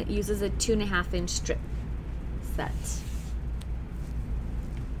again, it uses a 2.5-inch strip set.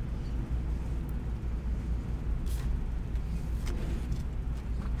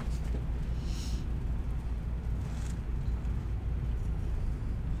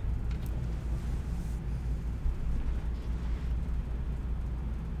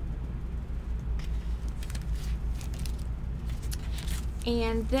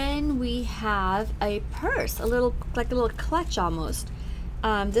 And then we have a purse, like a little clutch almost.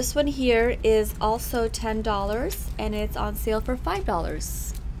 This one here is also $10 and it's on sale for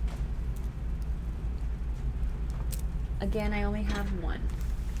 $5. Again, I only have one.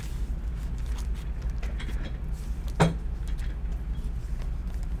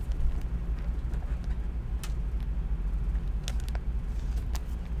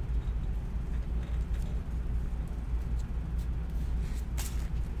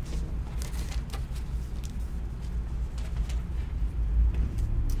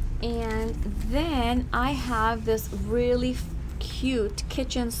 And then I have this really cute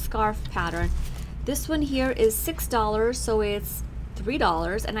kitchen scarf pattern. This one here is $6, so it's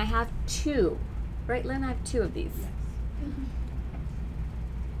 $3, and I have 2. Right, Lynn? I have 2 of these.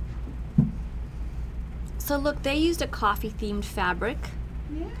 Yes. So look, they used a coffee-themed fabric.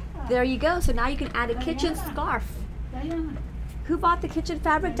 Yeah. There you go. So now you can add a kitchen Diana. scarf. Diana. Who bought the kitchen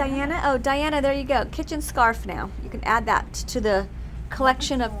fabric? Diana? Oh, Diana, there you go. Kitchen scarf now. You can add that to the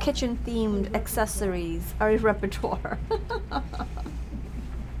collection of kitchen themed accessories or repertoire.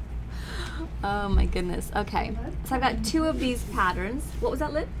 Oh my goodness. Okay, so I've got 2 of these patterns. What was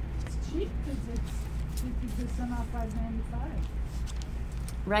that, Lynn? It's cheap because it's 50% off $5.95.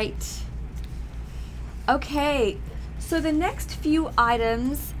 Right. Okay, so the next few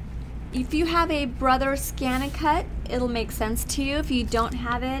items, if you have a Brother Scan-A-Cut, it'll make sense to you. If you don't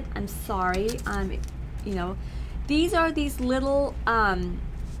have it, I'm sorry. You know, these are these little, let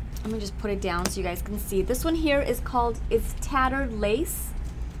me just put it down so you guys can see. This one here is called, it's tattered lace.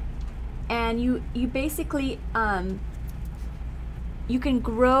 And you basically, you can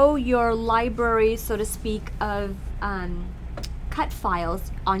grow your library, so to speak, of cut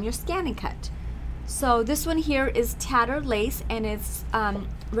files on your Scan-A-Cut. So this one here is tattered lace, and its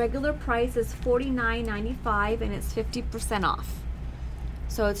regular price is $49.95, and it's 50% off.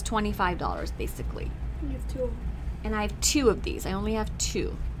 So it's $25 basically. You have 2 of them. And I have 2 of these. I only have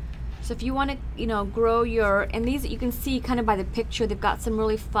 2. So if you want to, you know, grow your, and these you can see kind of by the picture, they've got some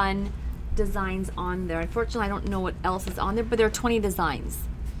really fun designs on there. Unfortunately, I don't know what else is on there, but there are 20 designs.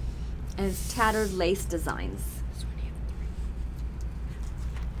 And it's tattered lace designs.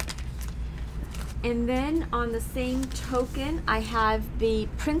 And then on the same token, I have the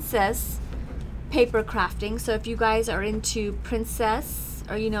Princess paper crafting. So if you guys are into princess,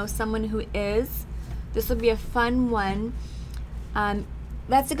 or you know someone who is, this will be a fun one.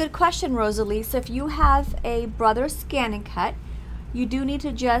 That's a good question, Rosalie. So if you have a Brother Scan and Cut, you do need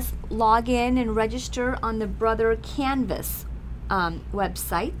to just log in and register on the Brother Canvas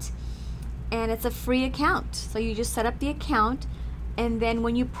website, and it's a free account. So you just set up the account, and then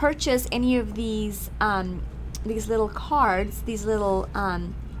when you purchase any of these little cards, these little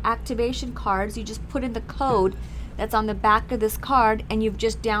activation cards, you just put in the code that's on the back of this card, and you've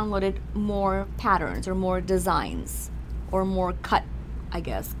just downloaded more patterns or more designs or more cut, I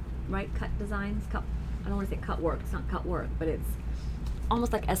guess, right? Cut designs, cut, I don't want to say cut work, it's not cut work, but it's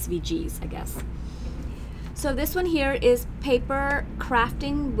almost like SVGs, I guess. So this one here is paper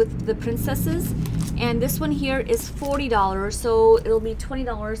crafting with the princesses, and this one here is $40, so it'll be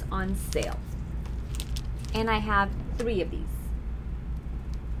 $20 on sale. And I have 3 of these.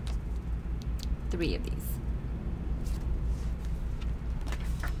 3 of these.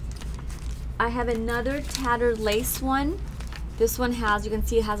 I have another tattered lace one. This one has, you can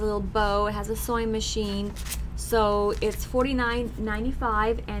see it has a little bow, it has a sewing machine. So it's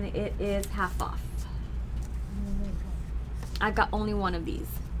 $49.95 and it is half off. I've got only one of these.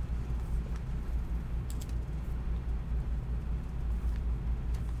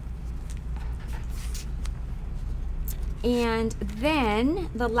 And then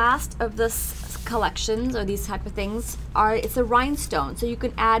the last of this collections, or these type of things, it's a rhinestone. So you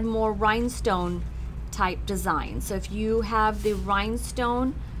can add more rhinestone type design. So if you have the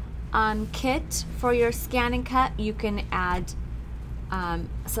rhinestone kit for your Scan and Cut, you can add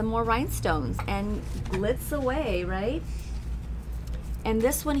some more rhinestones and glitz away, right? And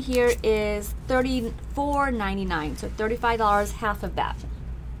this one here is $34.99, so $35, half of that.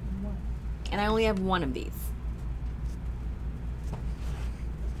 And I only have one of these.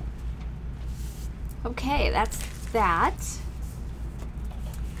 Okay, that's that.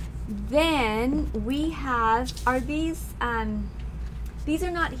 Then we have, are these are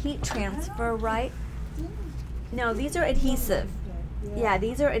not heat transfer, right? No, these are adhesive. Yeah,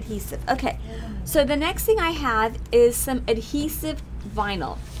 these are adhesive. Okay, so the next thing I have is some adhesive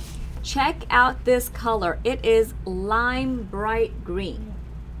vinyl. Check out this color. It is lime bright green.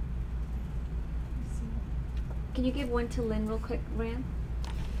 Can you give one to Lynn real quick, Rand?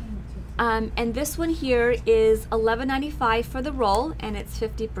 And this one here is $11.95 for the roll, and it's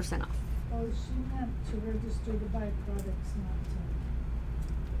 50% off. Oh, she meant to register to buy products,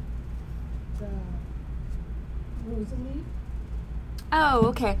 not the Rosalie. Oh,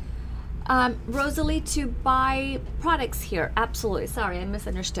 okay. Rosalie, to buy products here. Absolutely. Sorry, I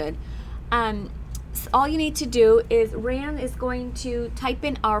misunderstood. So all you need to do is, Rand is going to type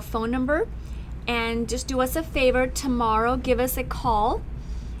in our phone number, and just do us a favor tomorrow, give us a call.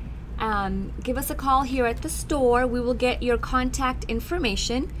 Give us a call here at the store. We will get your contact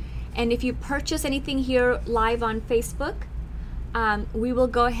information, and if you purchase anything here live on Facebook, we will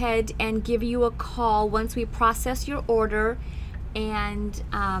go ahead and give you a call once we process your order. And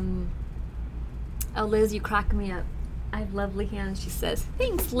oh, Liz, you crack me up. I have lovely hands, she says.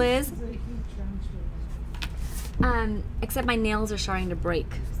 Thanks, Liz. Except my nails are starting to break.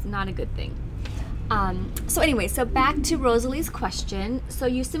 It's not a good thing. So anyway, so back to Rosalie's question. So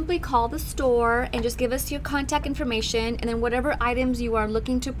you simply call the store and just give us your contact information, and then whatever items you are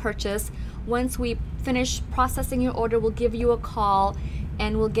looking to purchase, once we finish processing your order, we'll give you a call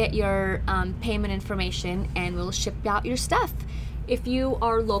and we'll get your payment information, and we'll ship out your stuff. If you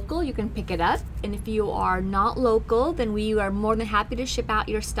are local, you can pick it up, and if you are not local, then we are more than happy to ship out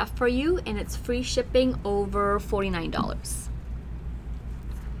your stuff for you, and it's free shipping over $49.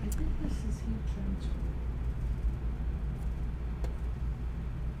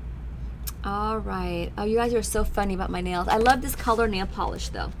 All right. Oh, you guys are so funny about my nails. I love this color nail polish,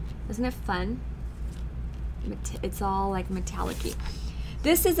 though. Isn't it fun? It's all like metallic-y.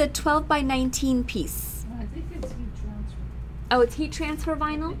 This is a 12 by 19 piece. I think it's heat transfer. Oh, it's heat transfer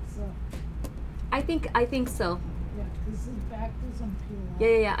vinyl? I think so. Yeah, because the back doesn't peel off.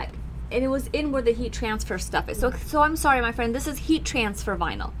 Yeah. And it was in where the heat transfer stuff is. So I'm sorry, my friend. This is heat transfer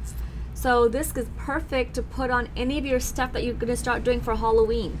vinyl. So this is perfect to put on any of your stuff that you're going to start doing for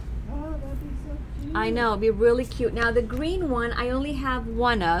Halloween. I know, it'd be really cute. Now the green one, I only have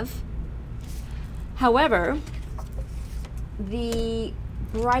one of. However, the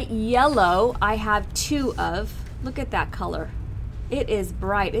bright yellow, I have 2 of. Look at that color. It is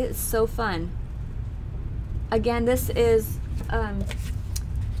bright. It is so fun. Again, this is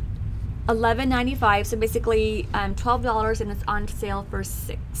 $11.95, so basically $12, and it's on sale for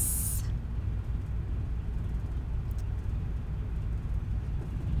 $6.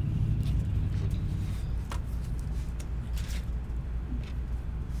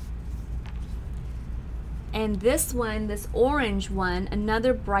 And this one, this orange one,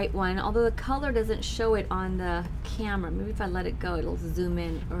 another bright one, although the color doesn't show it on the camera. Maybe if I let it go, it'll zoom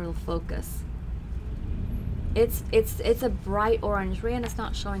in or it'll focus. It's a bright orange. Rand, it's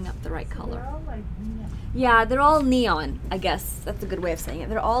not showing up the right color. They're all like neon. Yeah, they're all neon, I guess. That's a good way of saying it.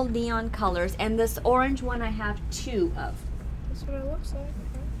 They're all neon colors. And this orange one I have 2 of. That's what it looks like.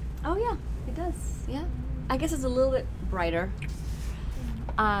 Oh yeah, it does. Yeah. I guess it's a little bit brighter.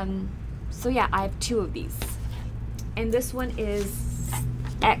 So yeah, I have 2 of these. And this one is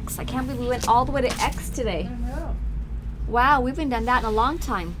X. I can't believe we went all the way to X today. I know. Wow, we haven't done that in a long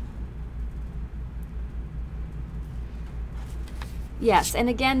time. Yes, and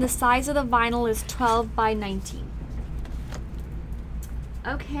again, the size of the vinyl is 12 by 19.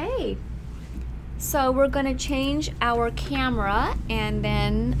 Okay, so we're gonna change our camera and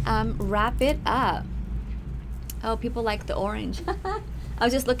then wrap it up. Oh, people like the orange. I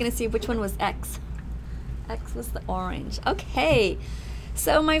was just looking to see which one was X. X was the orange. Okay,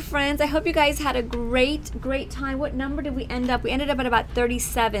 so my friends, I hope you guys had a great time. What number did we end up? We ended up at about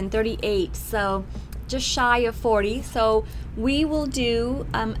 37, 38, so just shy of 40. So we will do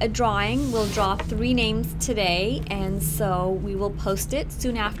a drawing. We'll draw 3 names today, and so we will post it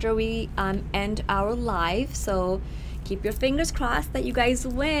soon after we end our live. So keep your fingers crossed that you guys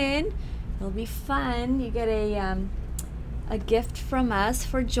win. It'll be fun. You get a gift from us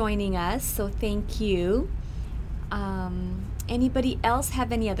for joining us, so thank you. Anybody else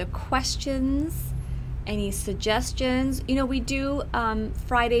have any other questions, any suggestions? You know, we do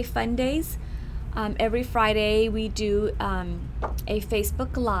Friday Fun Days. Every Friday we do a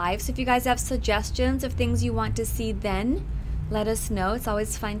Facebook Live, so if you guys have suggestions of things you want to see, then let us know. It's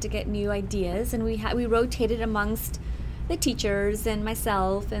always fun to get new ideas, and we rotate it amongst the teachers and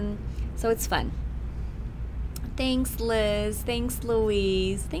myself, and so it's fun. Thanks, Liz. Thanks,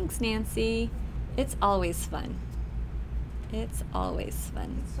 Louise. Thanks, Nancy. It's always fun. It's always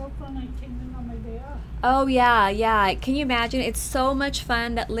fun. It's so fun. I came in on my day off. Oh, yeah. Can you imagine? It's so much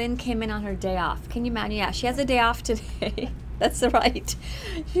fun that Lynn came in on her day off. Can you imagine? Yeah, she has a day off today. That's right.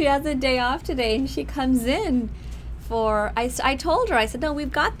 She has a day off today, and she comes in for, I told her, I said, no,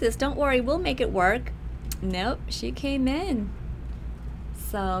 we've got this. Don't worry. We'll make it work. Nope, she came in.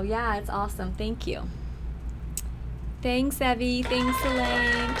 So, yeah, it's awesome. Thank you. Thanks, Evie. Thanks,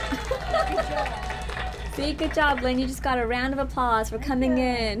 Elaine. Good job. See, good job, Lynn. You just got a round of applause for coming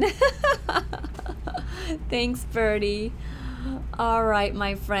in. Thanks, Birdie. All right,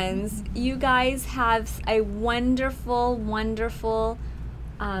 my friends. You guys have a wonderful, wonderful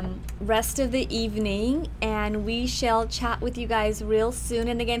rest of the evening, and we shall chat with you guys real soon.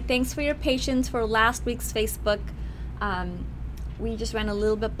 And again, thanks for your patience for last week's Facebook. We just ran a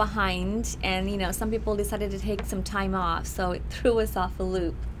little bit behind, and you know, some people decided to take some time off, so it threw us off a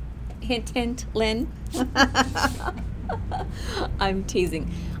loop. Hint, hint, Lynn. I'm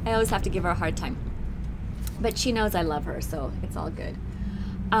teasing. I always have to give her a hard time, but she knows I love her, so it's all good.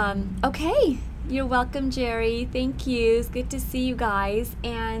 Okay, you're welcome, Jerry. Thank you. It's good to see you guys,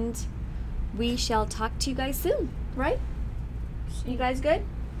 and we shall talk to you guys soon, right? You guys good?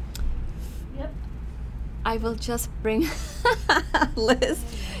 Yep. I will just bring Liz.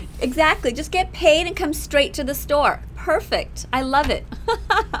 Exactly. Just get paid and come straight to the store. Perfect. I love it.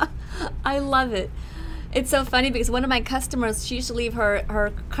 I love it. It's so funny because one of my customers, she used to leave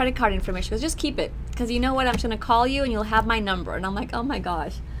her credit card information. She goes, just keep it, because you know what? I'm just going to call you and you'll have my number. And I'm like, oh my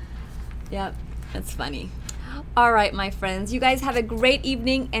gosh. Yep. That's funny. All right, my friends. You guys have a great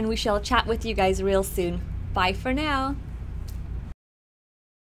evening, and we shall chat with you guys real soon. Bye for now.